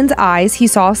 the woman's eyes he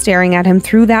saw staring at him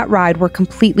through that ride were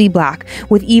completely black,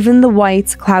 with even the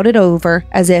whites clouded over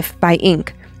as if by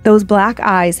ink. Those black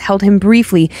eyes held him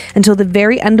briefly until the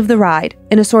very end of the ride,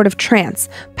 in a sort of trance,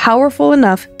 powerful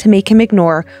enough to make him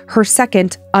ignore her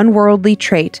second unworldly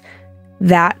trait,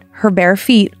 that her bare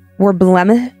feet were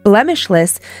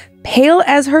blemishless, pale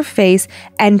as her face,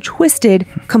 and twisted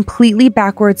completely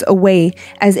backwards away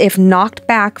as if knocked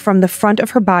back from the front of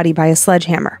her body by a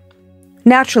sledgehammer.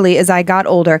 Naturally, as I got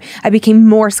older, I became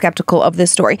more skeptical of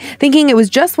this story, thinking it was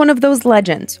just one of those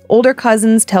legends older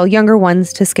cousins tell younger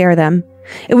ones to scare them.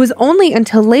 It was only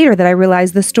until later that I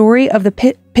realized the story of the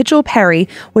pichal peri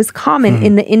was common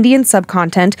in the Indian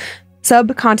subcontinent,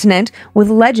 with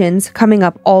legends coming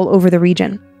up all over the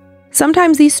region.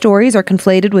 Sometimes these stories are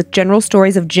conflated with general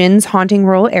stories of jinns haunting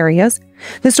rural areas.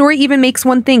 The story even makes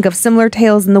one think of similar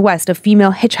tales in the West of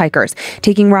female hitchhikers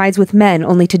taking rides with men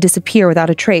only to disappear without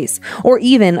a trace, or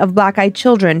even of black-eyed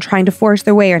children trying to force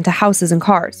their way into houses and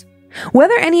cars.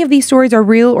 Whether any of these stories are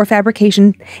real or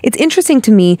fabrication, it's interesting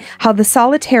to me how the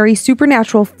solitary,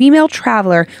 supernatural female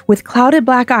traveler with clouded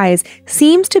black eyes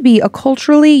seems to be a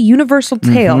culturally universal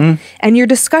tale, and your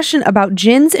discussion about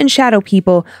jinns and shadow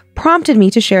people prompted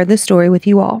me to share this story with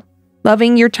you all.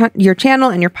 Loving your channel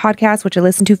and your podcast, which I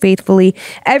listen to faithfully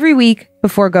every week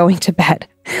before going to bed.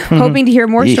 Hoping to hear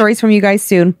more stories from you guys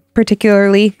soon,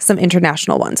 particularly some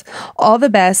international ones. All the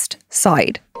best,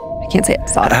 Saad. I can't say it.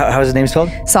 Saad. How is his name spelled?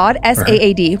 Saad,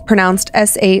 S-A-A-D, pronounced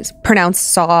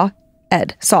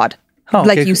Saw-ed. Saad. Oh,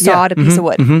 like you sawed a piece of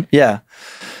wood. Yeah.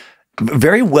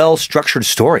 Very well structured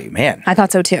story, man. I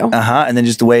thought so too. And then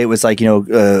just the way it was like,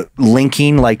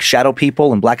 linking like shadow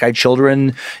people and black-eyed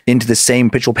children into the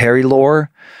same pichal peri lore.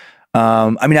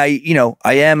 I mean, I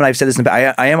am, and I've said this,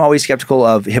 I am always skeptical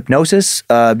of hypnosis,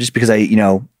 just because I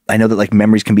know that like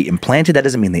memories can be implanted. That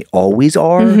doesn't mean they always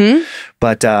are.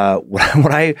 But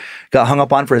what I got hung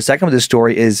up on for a second with this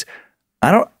story is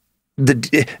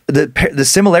the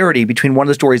similarity between one of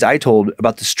the stories I told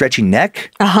about the stretching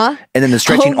neck and then the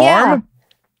stretching arm.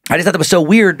 I just thought that was so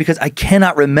weird because I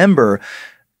cannot remember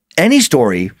any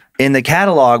story in the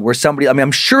catalog where somebody, I mean,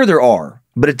 I'm sure there are,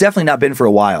 but it's definitely not been for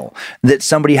a while, that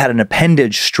somebody had an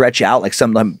appendage stretch out like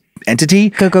some entity.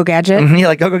 Go-Go Gadget. Yeah,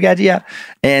 like Go-Go Gadget, yeah.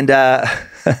 And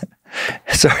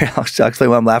sorry, I'll explain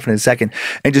why I'm laughing in a second.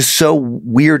 And just so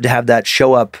weird to have that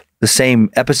show up the same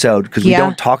episode because we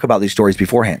don't talk about these stories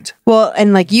beforehand. Well,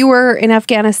 and like you were in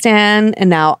Afghanistan and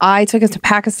now I took us to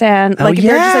Pakistan. Like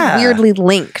they're just like weirdly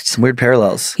linked. Some weird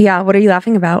parallels. Yeah. What are you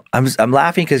laughing about? I'm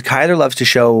laughing because Kyler loves to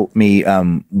show me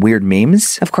weird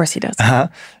memes. Of course he does.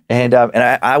 And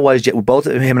I was, both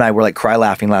him and I were like cry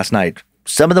laughing last night.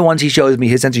 Some of the ones he shows me,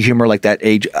 his sense of humor, like that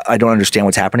age, I don't understand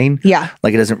what's happening. Yeah.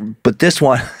 Like it doesn't, but this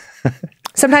one.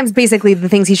 Sometimes basically the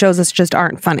things he shows us just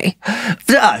aren't funny.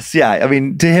 To us, yeah. I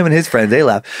mean, to him and his friends, they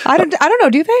laugh. I don't know,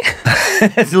 do they?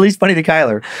 It's at least funny to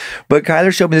Kyler. But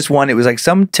Kyler showed me this one. It was like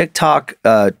some TikTok,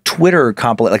 Twitter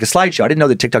compilation, like a slideshow. I didn't know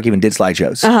that TikTok even did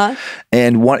slideshows.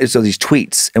 And so these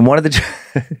tweets. And one of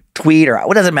the tweet, or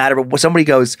what doesn't matter, but somebody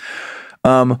goes,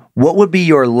 what would be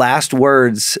your last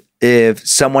words if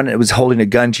someone was holding a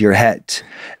gun to your head?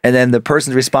 And then the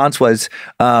person's response was,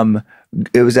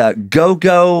 it was a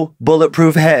go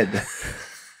bulletproof head.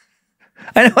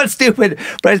 I know it's stupid,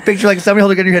 but I just picture like somebody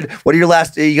holding a gun to your head. What are your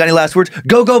last? You got any last words?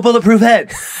 Go bulletproof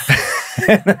head.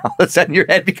 And then all of a sudden your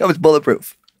head becomes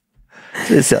bulletproof.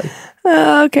 It's silly.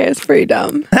 Okay, it's pretty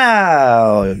dumb.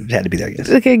 Oh, it had to be there, I guess.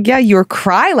 Okay, yeah, you were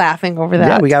cry laughing over that.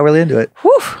 Yeah, we got really into it.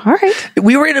 Whew, all right.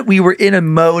 We were in a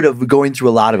mode of going through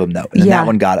a lot of them though, and that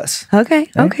one got us.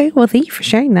 Okay, right? Okay. Well, thank you for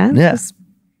sharing that. Yes.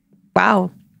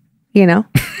 Wow. You know.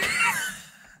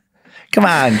 Come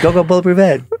on, go bulletproof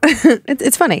head.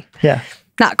 It's funny. Yeah.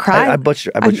 Not cry. I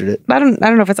butchered it. I don't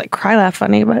know if it's like cry laugh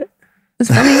funny, but it's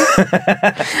funny.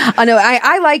 I know.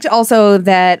 I liked also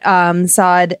that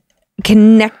Saad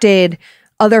connected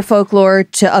other folklore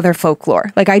to other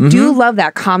folklore. Like I do love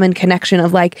that common connection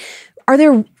of like, are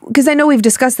there, because I know we've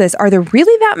discussed this, are there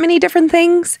really that many different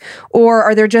things? Or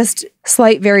are there just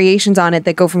slight variations on it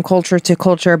that go from culture to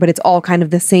culture, but it's all kind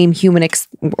of the same human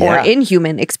or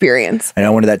inhuman experience? And I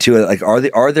wonder that too. Like,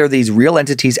 are there these real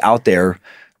entities out there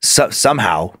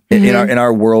somehow in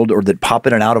our world, or that pop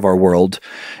in and out of our world?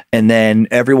 And then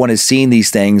everyone is seeing these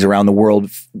things around the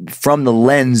world from the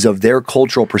lens of their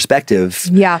cultural perspective.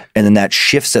 Yeah. And then that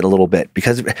shifts it a little bit,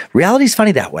 because reality is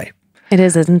funny that way. It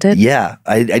is, isn't it? Yeah,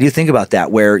 I do think about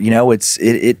that, where, you know, it's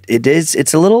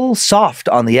a little soft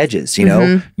on the edges. You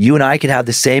know, you and I could have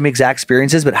the same exact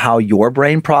experiences, but how your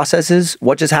brain processes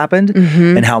what just happened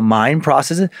and how mine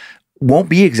processes it won't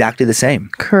be exactly the same.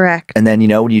 Correct. And then, you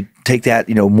know, when you take that,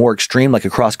 you know, more extreme, like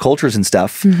across cultures and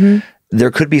stuff,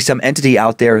 there could be some entity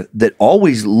out there that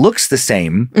always looks the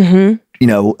same. You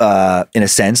know, in a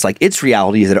sense, like its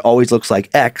reality is that it always looks like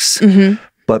X.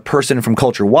 But person from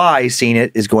culture Y seeing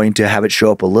it is going to have it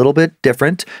show up a little bit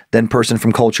different than person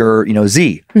from culture, you know,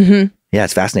 Z. Yeah,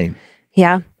 it's fascinating.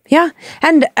 Yeah. Yeah.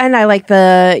 And I like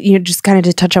the, you know, just kind of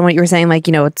to touch on what you were saying, like,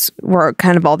 you know, we're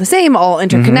kind of all the same, all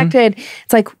interconnected.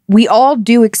 It's like we all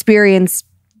do experience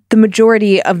the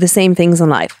majority of the same things in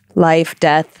life,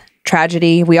 death,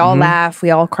 tragedy. We all laugh, we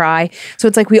all cry. So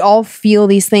it's like we all feel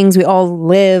these things, we all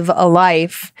live a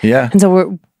life. Yeah. And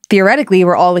so theoretically,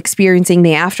 we're all experiencing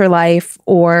the afterlife,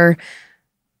 or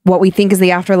what we think is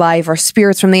the afterlife, or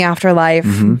spirits from the afterlife.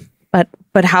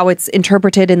 But how it's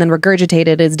interpreted and then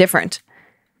regurgitated is different.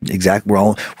 Exactly. We're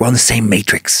on the same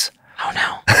matrix.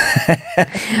 Oh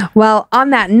no. Well, on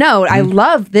that note, I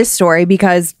love this story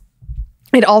because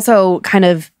it also kind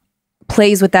of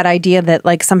plays with that idea that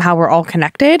like somehow we're all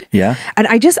connected. Yeah. And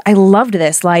I loved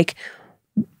this. Like,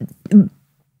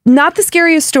 not the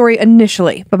scariest story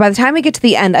initially, but by the time we get to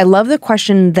the end, I love the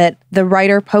question that the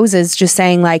writer poses, just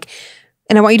saying like,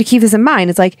 and I want you to keep this in mind.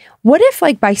 It's like, what if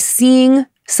like by seeing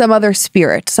some other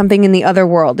spirit, something in the other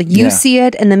world, like you see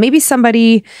it, and then maybe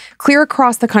somebody clear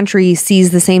across the country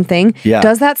sees the same thing.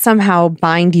 Does that somehow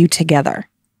bind you together?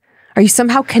 Are you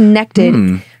somehow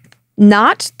connected,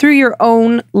 not through your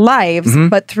own lives,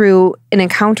 but through an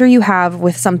encounter you have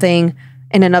with something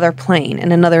in another plane,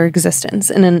 in another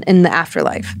existence, in the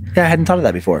afterlife? Yeah, I hadn't thought of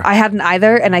that before. I hadn't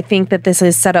either, and I think that this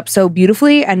is set up so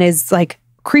beautifully and is like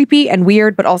creepy and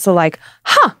weird, but also like,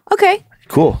 huh, okay.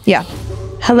 Cool. Yeah.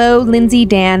 Hello, Lynze,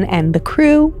 Dan, and the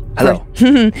crew. Hello.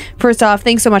 First off,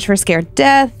 thanks so much for Scared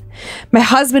Death. My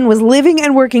husband was living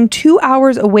and working 2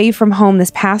 hours away from home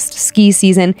this past ski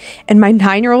season, and my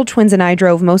 9-year-old twins and I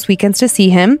drove most weekends to see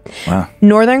him. Wow.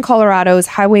 Northern Colorado's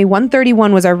Highway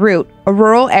 131 was our route, a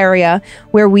rural area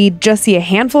where we'd just see a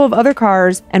handful of other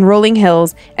cars and rolling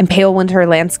hills and pale winter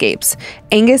landscapes.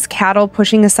 Angus cattle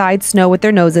pushing aside snow with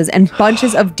their noses and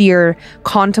bunches of deer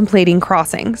contemplating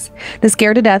crossings. The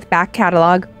Scared to Death back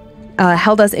catalog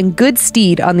held us in good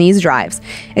stead on these drives.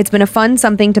 It's been a fun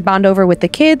something to bond over with the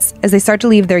kids as they start to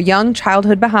leave their young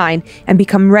childhood behind and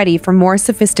become ready for more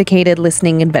sophisticated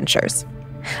listening adventures.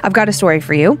 I've got a story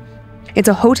for you. It's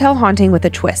a hotel haunting with a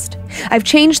twist. I've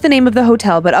changed the name of the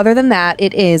hotel, but other than that,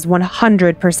 it is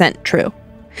 100% true.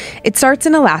 It starts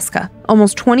in Alaska,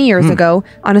 almost 20 years ago,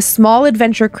 on a small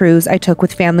adventure cruise I took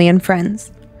with family and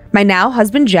friends. My now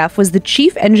husband Jeff was the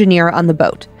chief engineer on the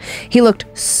boat. He looked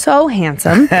so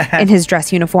handsome in his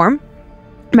dress uniform.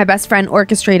 My best friend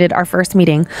orchestrated our first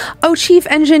meeting. "Oh, chief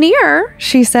engineer,"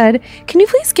 she said, "can you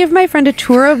please give my friend a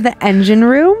tour of the engine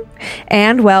room?"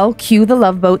 And, well, cue the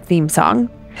Love Boat theme song.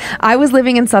 I was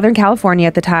living in Southern California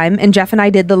at the time, and Jeff and I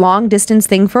did the long distance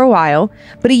thing for a while,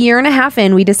 but a year and a half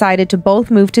in, we decided to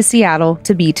both move to Seattle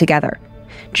to be together.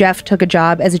 Jeff took a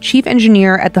job as a chief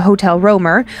engineer at the Hotel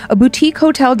Romer, a boutique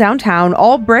hotel downtown,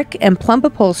 all brick and plump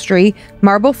upholstery,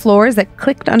 marble floors that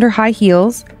clicked under high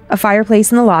heels, a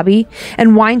fireplace in the lobby,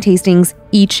 and wine tastings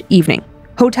each evening.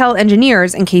 Hotel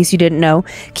engineers, in case you didn't know,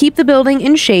 keep the building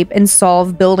in shape and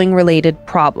solve building-related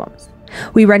problems.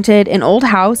 We rented an old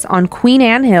house on Queen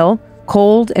Anne Hill,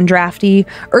 cold and drafty,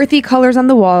 earthy colors on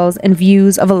the walls, and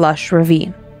views of a lush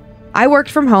ravine. I worked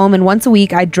from home, and once a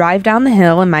week I'd drive down the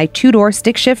hill in my two-door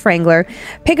stick-shift Wrangler,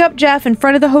 pick up Jeff in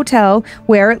front of the hotel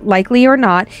where, likely or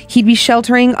not, he'd be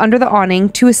sheltering under the awning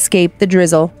to escape the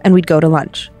drizzle, and we'd go to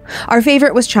lunch. Our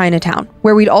favorite was Chinatown,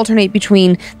 where we'd alternate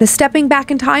between the stepping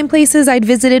back in time places I'd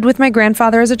visited with my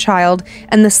grandfather as a child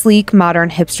and the sleek, modern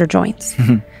hipster joints.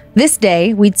 This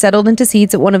day, we'd settled into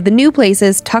seats at one of the new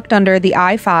places tucked under the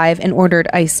I-5 and ordered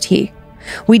iced tea.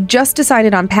 We'd just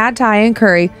decided on pad thai and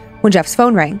curry when Jeff's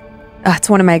phone rang. "It's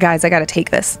one of my guys, I gotta take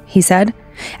this," he said.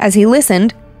 As he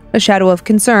listened, a shadow of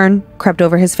concern crept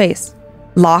over his face.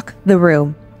 "Lock the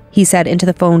room," he said into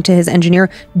the phone to his engineer.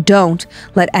 "Don't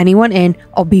let anyone in.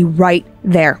 I'll be right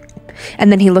there." And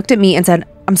then he looked at me and said,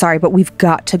 "I'm sorry, but we've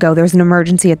got to go. There's an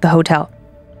emergency at the hotel."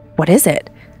 "What is it?"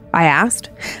 I asked,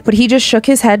 but he just shook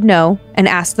his head no and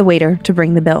asked the waiter to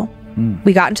bring the bill.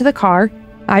 We got into the car,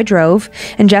 I drove,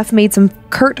 and Jeff made some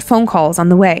curt phone calls on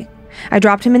the way. I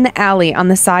dropped him in the alley on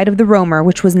the side of the Romer,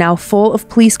 which was now full of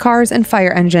police cars and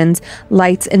fire engines,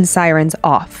 lights and sirens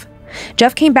off.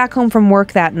 Jeff came back home from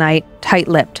work that night,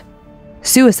 tight-lipped.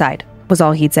 "Suicide," was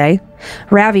all he'd say.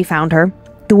 Ravi found her.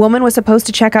 The woman was supposed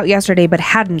to check out yesterday but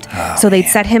hadn't, so they'd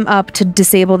set him up to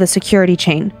disable the security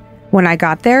chain. When I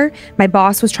got there, my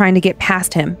boss was trying to get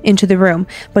past him into the room,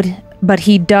 but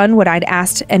he'd done what I'd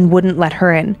asked and wouldn't let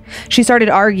her in. She started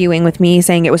arguing with me,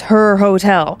 saying it was her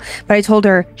hotel, but I told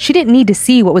her she didn't need to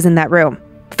see what was in that room.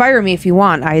 "Fire me if you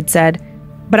want," I had said,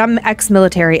 "but I'm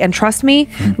ex-military, and trust me,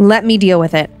 let me deal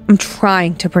with it. I'm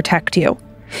trying to protect you."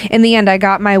 In the end, I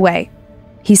got my way.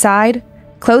 He sighed,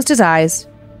 closed his eyes,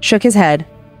 shook his head,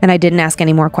 and I didn't ask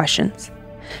any more questions.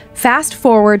 Fast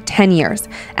forward 10 years,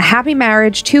 a happy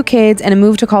marriage, 2 kids, and a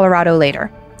move to Colorado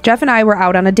later. Jeff and I were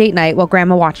out on a date night while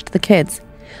Grandma watched the kids.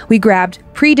 We grabbed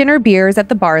pre-dinner beers at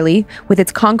the Barley, with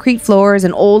its concrete floors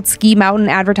and old ski mountain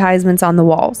advertisements on the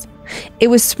walls. It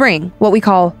was spring, what we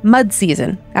call mud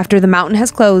season, after the mountain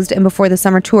has closed and before the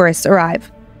summer tourists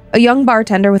arrive. A young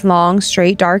bartender with long,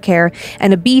 straight, dark hair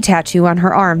and a bee tattoo on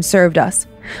her arm served us.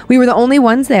 We were the only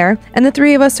ones there, and the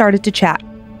 3 of us started to chat.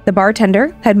 The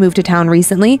bartender had moved to town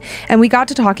recently, and we got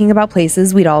to talking about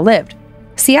places we'd all lived.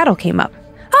 Seattle came up.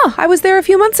 "Oh, I was there a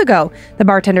few months ago," the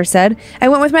bartender said. "I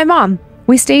went with my mom.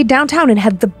 We stayed downtown and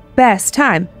had the best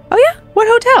time." "Oh yeah? What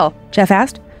hotel?" Jeff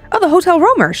asked. "Oh, the Hotel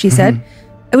Romer," she said.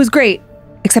 "It was great,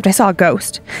 except I saw a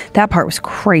ghost. That part was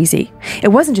crazy.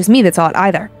 It wasn't just me that saw it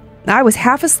either. I was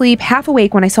half asleep, half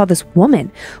awake when I saw this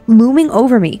woman looming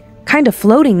over me, kind of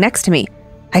floating next to me.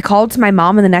 I called to my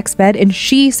mom in the next bed, and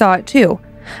she saw it too.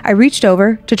 I reached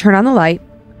over to turn on the light,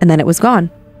 and then it was gone."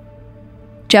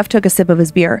 Jeff took a sip of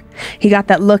his beer. He got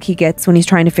that look he gets when he's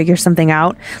trying to figure something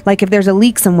out, like if there's a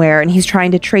leak somewhere and he's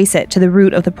trying to trace it to the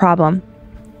root of the problem.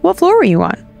 "What floor were you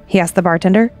on?" he asked the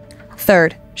bartender.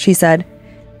 "3rd, she said.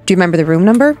 "Do you remember the room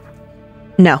number?"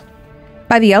 "No."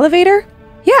 "By the elevator?"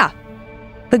 "Yeah."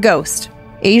 "The ghost.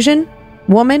 Asian?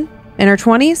 Woman? In her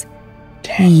 20s?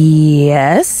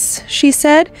 "Yes," she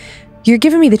said. "You're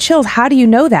giving me the chills. How do you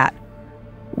know that?"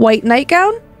 "White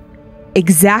nightgown?"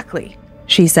 "Exactly,"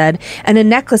 she said, "and a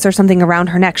necklace or something around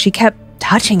her neck. She kept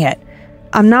touching it.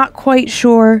 I'm not quite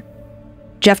sure."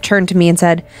 Jeff turned to me and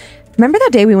said, "Remember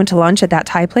that day we went to lunch at that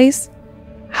Thai place?"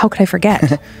 How could I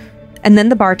forget? And then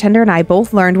the bartender and I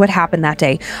both learned what happened that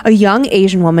day. A young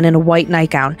Asian woman in a white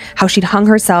nightgown, how she'd hung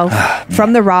herself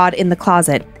from the rod in the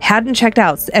closet, hadn't checked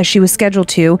out as she was scheduled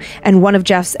to, and one of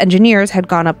Jeff's engineers had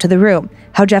gone up to the room.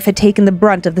 How Jeff had taken the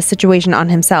brunt of the situation on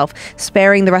himself,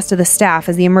 sparing the rest of the staff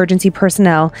as the emergency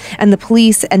personnel, and the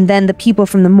police, and then the people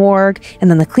from the morgue,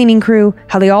 and then the cleaning crew,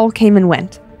 how they all came and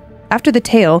went. After the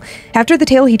tale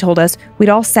he told us, we'd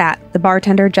all sat, the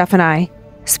bartender, Jeff and I,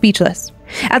 speechless.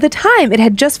 At the time, it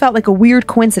had just felt like a weird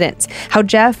coincidence how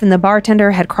Jeff and the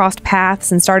bartender had crossed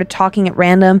paths and started talking at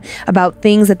random about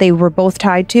things that they were both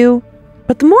tied to.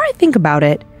 But the more I think about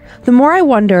it, the more I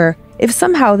wonder if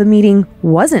somehow the meeting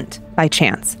wasn't by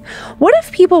chance. What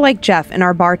if people like Jeff and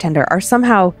our bartender are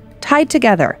somehow tied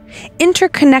together,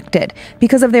 interconnected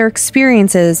because of their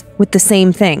experiences with the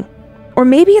same thing? Or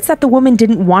maybe it's that the woman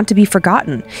didn't want to be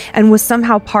forgotten and was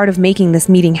somehow part of making this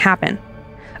meeting happen.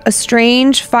 A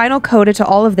strange final coda to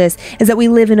all of this is that we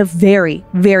live in a very,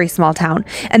 very small town.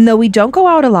 And though we don't go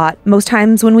out a lot, most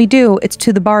times when we do, it's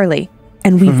to the barley.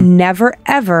 And we've never,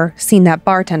 ever seen that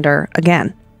bartender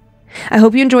again. I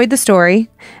hope you enjoyed the story.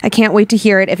 I can't wait to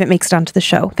hear it if it makes it onto the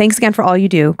show. Thanks again for all you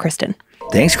do, Kristen.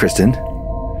 Thanks, Kristen.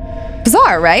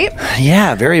 Bizarre, right?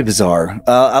 Yeah, very bizarre.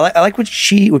 I like what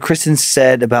Kristen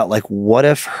said about like, what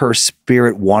if her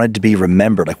spirit wanted to be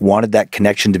remembered, like wanted that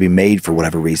connection to be made for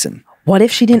whatever reason. What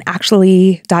if she didn't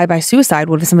actually die by suicide?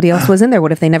 What if somebody else was in there?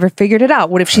 What if they never figured it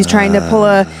out? What if she's trying to pull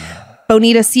a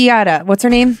Bonita Sierra? What's her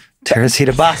name?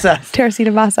 Teresita Basa.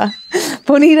 Teresita Basa.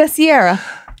 Bonita Sierra.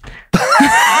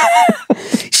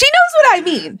 She knows what I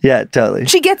mean. Yeah, totally.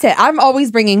 She gets it. I'm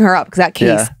always bringing her up because that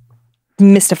case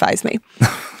mystifies me.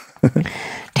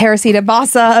 Teresita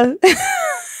Basa.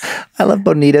 I love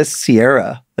Bonita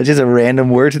Sierra. That's just a random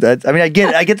word to that. I mean, I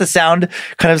get the sound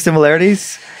kind of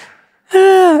similarities.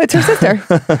 It's her sister.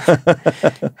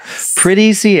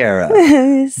 Pretty Sierra.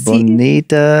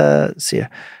 Bonita Sierra.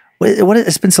 What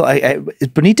it's been so? Is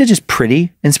Bonita just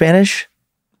pretty in Spanish?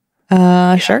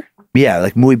 Sure. Yeah,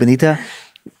 like muy bonita.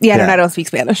 Yeah, no, I don't speak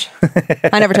Spanish.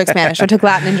 I never took Spanish. I took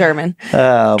Latin and German.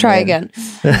 Try again.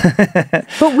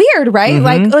 But weird, right?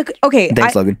 Like, okay.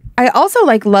 Thanks, Logan. I also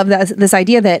like love this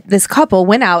idea that this couple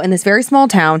went out in this very small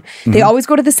town. They always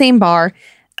go to the same bar.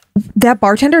 That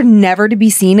bartender never to be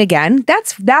seen again.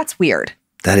 That's weird.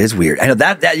 That is weird. I know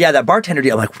that bartender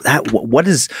deal. I'm like, what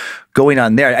is going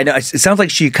on there? I know it sounds like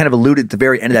she kind of alluded at the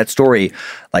very end of that story.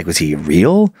 Like, was he a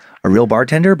real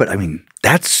bartender? But I mean,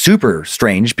 that's super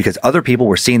strange because other people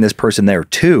were seeing this person there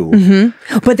too.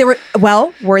 But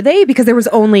were they? Because there was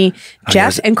only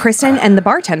Jeff and Kristen and the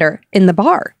bartender in the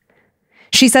bar.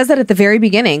 She says that at the very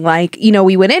beginning, like,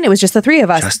 we went in, it was just the three of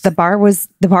us. The bar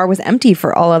was empty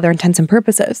for all other intents and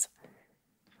purposes.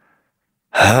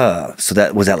 So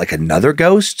that was like another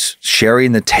ghost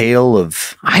sharing the tale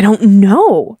of... I don't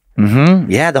know.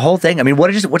 Yeah, the whole thing. I mean,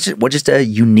 what just a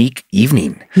unique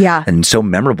evening. Yeah. And so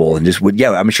memorable. And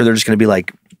I'm sure they're just going to be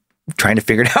like trying to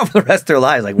figure it out for the rest of their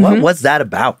lives. Like, what's that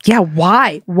about? Yeah,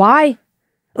 why?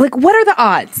 Like, what are the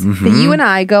odds that you and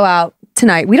I go out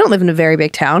tonight? We don't live in a very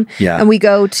big town. Yeah. And we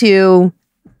go to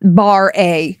bar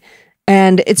A.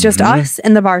 And it's just us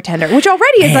and the bartender, which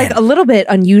already is like a little bit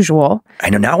unusual. I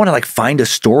know. Now I want to like find a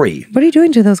story. What are you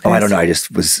doing to those guys? Oh, I don't know. I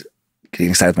just was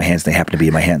getting excited with my hands. And they happen to be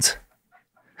in my hands.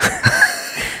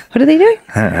 What are they doing?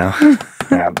 I don't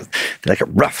know. They're like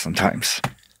rough sometimes.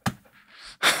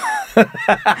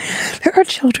 There are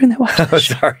children that watch this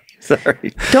show.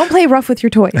 Sorry. Don't play rough with your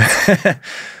toys.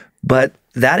 But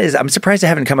I'm surprised I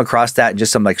haven't come across that in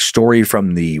just some like story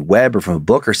from the web or from a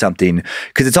book or something.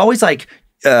 Because it's always like,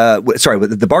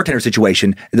 with the bartender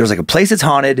situation, there's like a place that's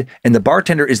haunted and the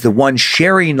bartender is the one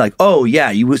sharing like, oh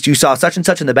yeah, you saw such and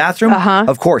such in the bathroom.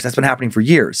 Of course, that's been happening for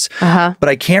years. But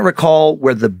I can't recall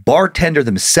where the bartender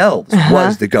themselves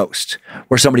was the ghost,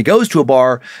 where somebody goes to a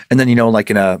bar and then,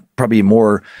 like in a probably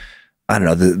more, I don't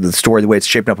know, the story, the way it's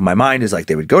shaping up in my mind is like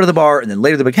they would go to the bar and then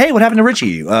later they'd be like, hey, what happened to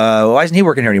Richie? Why isn't he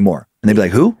working here anymore? And they'd be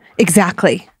like, who?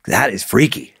 Exactly. That is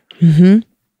freaky.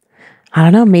 I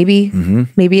don't know. Maybe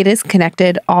it is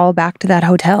connected all back to that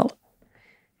hotel.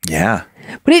 Yeah.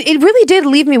 But it really did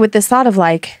leave me with this thought of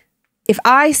like, if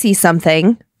I see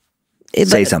something.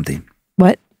 Say something.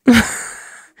 What?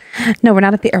 No, we're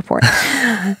not at the airport.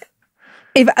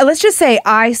 Let's just say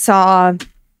I saw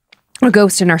a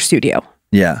ghost in our studio.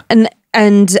 Yeah.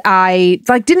 And I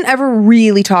like didn't ever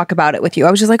really talk about it with you.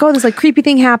 I was just like, oh, this like creepy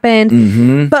thing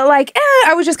happened. But like,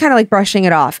 I was just kind of like brushing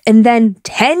it off. And then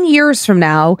 10 years from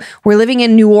now, we're living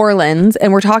in New Orleans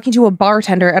and we're talking to a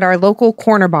bartender at our local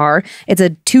corner bar. It's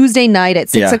a Tuesday night at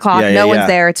 6 o'clock. No one's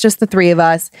there. It's just the three of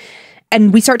us.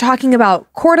 And we start talking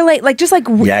about Coeur d'Alene, like just like...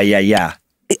 Yeah.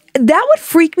 That would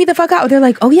freak me the fuck out. They're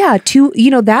like, oh yeah,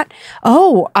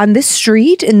 on this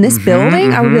street, in this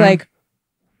building. I would be like,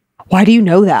 why do you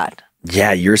know that?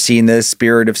 Yeah, you're seeing the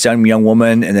spirit of some young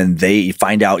woman, and then they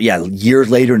find out,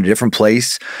 years later in a different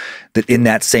place, that in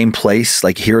that same place,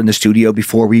 like here in the studio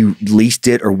before we leased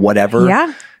it or whatever.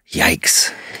 Yeah.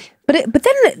 Yikes. But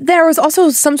then there was also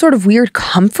some sort of weird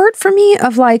comfort for me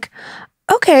of like,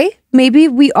 okay, maybe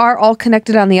we are all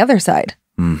connected on the other side.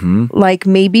 Like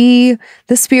maybe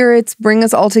the spirits bring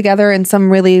us all together in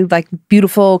some really like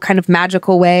beautiful kind of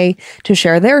magical way to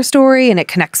share their story, and it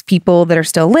connects people that are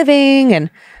still living. And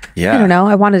I don't know.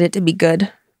 I wanted it to be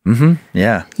good.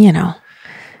 Yeah. You know.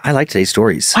 I like today's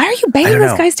stories. Why are you banging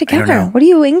those guys together? What are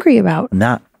you angry about? I'm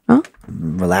not. Huh?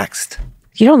 I'm relaxed.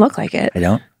 You don't look like it. I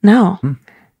don't? No.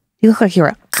 You look like you're...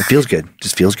 It feels good.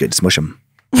 Just feels good. Smush them.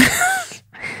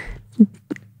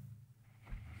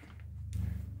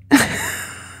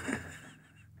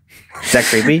 Is that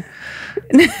creepy?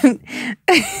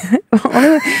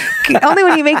 only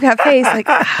when you make that face, like,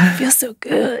 it feels so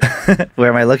good. Where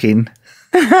am I looking?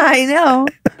 I know.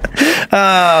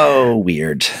 Oh,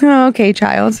 weird. Okay,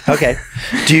 child. Okay.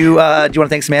 Do you want to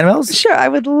thank some Annabelles? Sure. I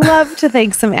would love to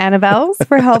thank some Annabelles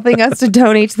for helping us to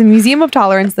donate to the Museum of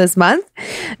Tolerance this month.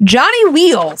 Johnny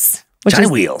Wheels. Johnny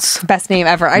Wheels. Best name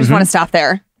ever. I just want to stop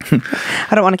there. I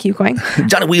don't want to keep going.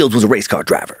 Johnny Wheels was a race car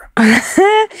driver.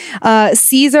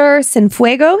 Caesar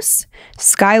Cienfuegos,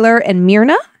 Skylar and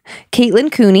Myrna,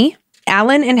 Caitlin Cooney,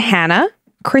 Alan and Hannah,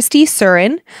 Christy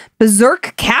Surin,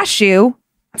 Berserk Cashew,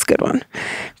 that's a good one,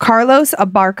 Carlos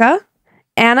Abarca,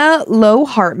 Anna Lowe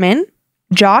Hartman,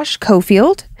 Josh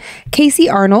Cofield, Casey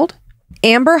Arnold,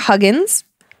 Amber Huggins,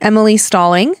 Emily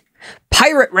Stalling,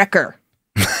 Pirate Wrecker.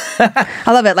 I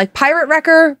love it. Like Pirate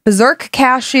Wrecker, Berserk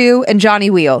Cashew, and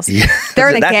Johnny Wheels. Yeah. They're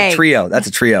in a gang. That's a trio. That's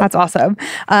a trio. That's awesome.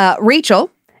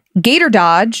 Rachel, Gator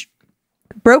Dodge,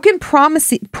 Broken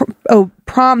Promises. Oh,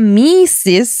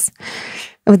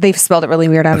 they've spelled it really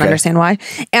weird. I don't understand why.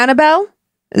 Annabelle,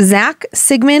 Zach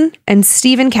Sigmund, and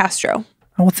Stephen Castro.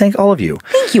 I will thank all of you.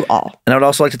 Thank you all. And I would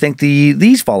also like to thank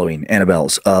these following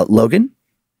Annabelles. Logan,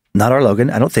 not our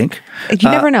Logan, I don't think. You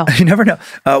never know. You never know.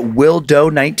 Will Doe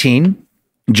 19,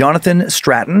 Jonathan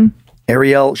Stratton,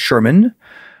 Ariel Sherman,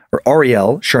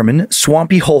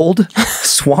 Swampy Hold.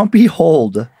 Swampy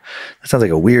Hold. That sounds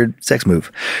like a weird sex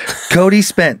move. Cody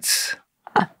Spence,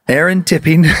 Aaron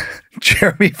Tipping,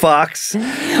 Jeremy Fox.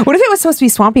 What if it was supposed to be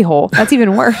Swampy Hole? That's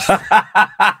even worse.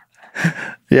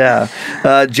 Yeah.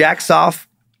 Jacksoff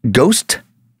Ghost.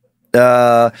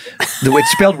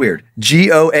 It's spelled weird.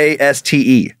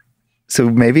 Goaste. So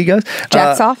maybe Ghost.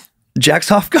 Jacksoff?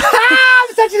 Jacksoff Ghost.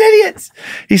 I'm such an idiot.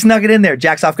 He snuck it in there.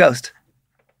 Jacksoff Ghost.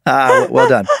 Well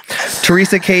done.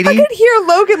 Teresa Katie. I could hear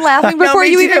Logan laughing before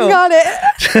you even got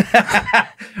it.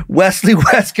 Wesley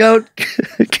Westcoat,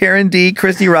 Karen D,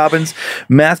 Christy Robbins,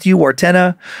 Matthew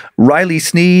Wartena, Riley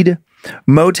Sneed,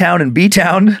 Motown and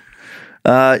B-Town,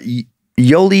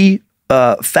 Yoli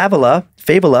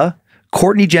Favela,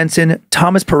 Courtney Jensen,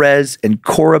 Thomas Perez, and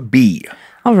Cora B.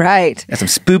 All right. Got some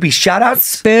spoopy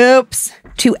shout-outs. Spoops.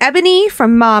 To Ebony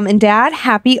from Mom and Dad,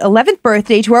 happy 11th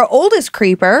birthday to our oldest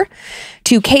creeper.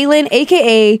 To Kaylin,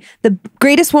 a.k.a. the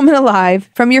greatest woman alive,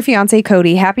 from your fiance,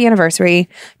 Cody, happy anniversary.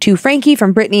 To Frankie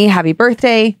from Brittany, happy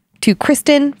birthday. To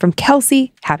Kristen from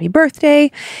Kelsey, happy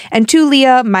birthday. And to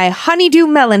Leah, my honeydew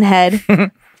melon head,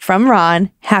 from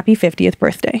Ron, happy 50th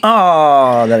birthday.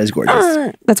 Oh, that is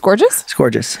gorgeous. That's gorgeous? It's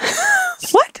gorgeous.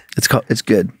 What? It's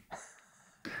good.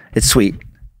 It's sweet.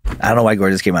 I don't know why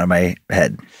gorgeous came out of my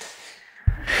head.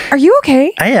 Are you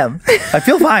okay? I am. I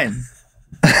feel fine.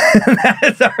 That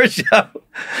is our show.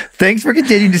 Thanks for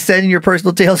continuing to send in your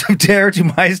personal tales of terror to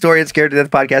my story at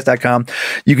scaredtodeathpodcast.com.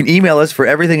 You can email us for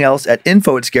everything else at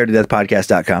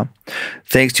info@scaredtodeathpodcast.com.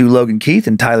 Thanks to Logan Keith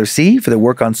and Tyler C. for their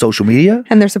work on social media.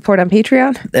 And their support on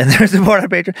Patreon.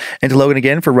 And to Logan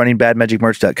again for running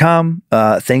badmagicmerch.com.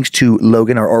 Thanks to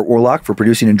Logan, our art warlock, for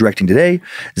producing and directing today.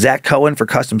 Zach Cohen for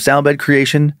custom soundbed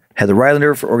creation. Heather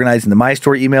Rylander for organizing the My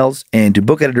Story emails, and to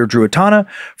book editor Drew Atana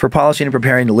for polishing and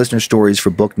preparing the listener stories for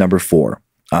book number 4.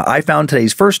 I found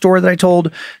today's first story that I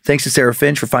told. Thanks to Sarah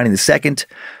Finch for finding the second.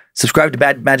 Subscribe to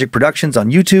Bad Magic Productions on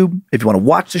YouTube if you want to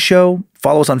watch the show.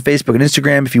 Follow us on Facebook and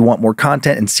Instagram if you want more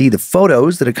content and see the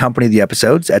photos that accompany the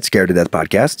episodes at Scared to Death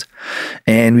Podcast.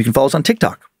 And you can follow us on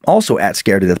TikTok, also at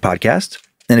Scared to Death Podcast.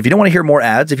 And if you don't want to hear more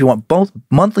ads, if you want both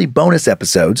monthly bonus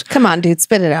episodes, come on, dude,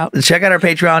 spit it out. Check out our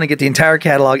Patreon and get the entire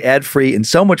catalog ad-free and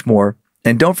so much more.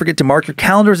 And don't forget to mark your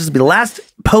calendars. This will be the last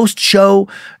post-show,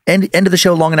 end of the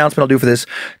show long announcement I'll do for this.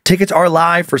 Tickets are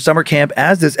live for summer camp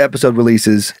as this episode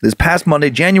releases. This past Monday,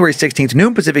 January 16th,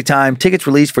 noon Pacific time, tickets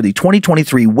released for the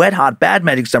 2023 Wet Hot Bad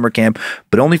Magic Summer Camp,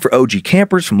 but only for OG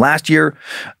campers from last year.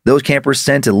 Those campers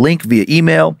sent a link via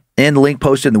email and the link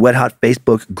posted in the Wet Hot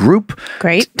Facebook group.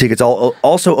 Great. Tickets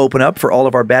also open up for all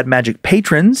of our Bad Magic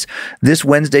patrons this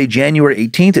Wednesday, January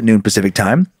 18th at noon Pacific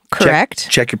time. Correct.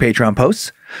 Check your Patreon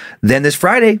posts. Then this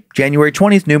Friday, January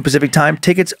 20th, noon Pacific time,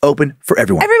 tickets open for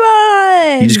everyone.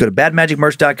 Everyone! You just go to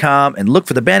badmagicmerch.com and look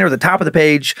for the banner at the top of the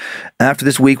page. After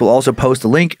this week, we'll also post a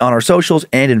link on our socials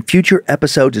and in future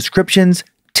episode descriptions.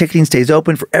 Ticketing stays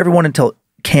open for everyone until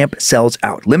camp sells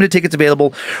out. Limited tickets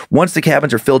available. Once the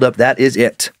cabins are filled up, that is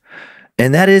it.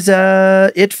 And that is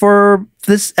it for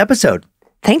this episode.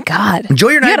 Thank God. Enjoy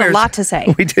your nightmares. You had a lot to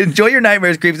say. We did. Enjoy your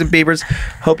nightmares, creeps and peepers.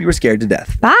 Hope you were scared to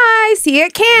death. Bye. See you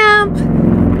at camp.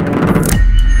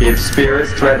 If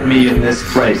spirits threaten me in this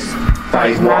place,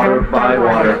 fight water by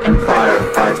water and fire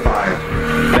by fire.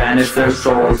 Banish their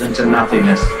souls into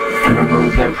nothingness and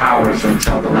remove their powers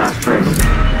until the last trace.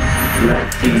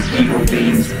 Let these evil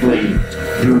beings flee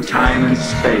through time and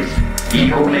space.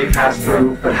 Evil may pass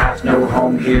through, but hath no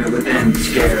home here within,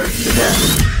 scared to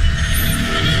death.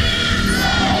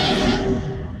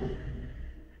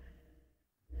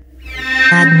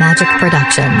 Bad Magic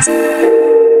Productions.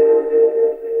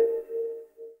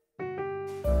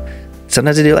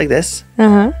 Sometimes they do it like this.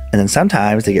 And then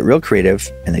sometimes they get real creative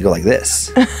and they go like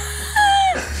this.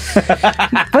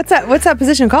 What's that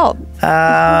position called?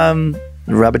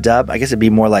 Rub-a-dub. I guess it'd be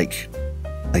more like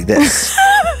this.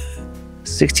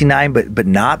 69, but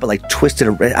not, but like twisted.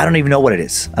 I don't even know what it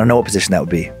is. I don't know what position that would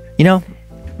be. You know,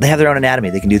 they have their own anatomy.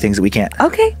 They can do things that we can't.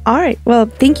 Okay. All right. Well,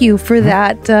 thank you for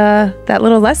that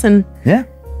little lesson. Yeah.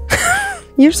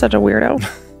 You're such a weirdo.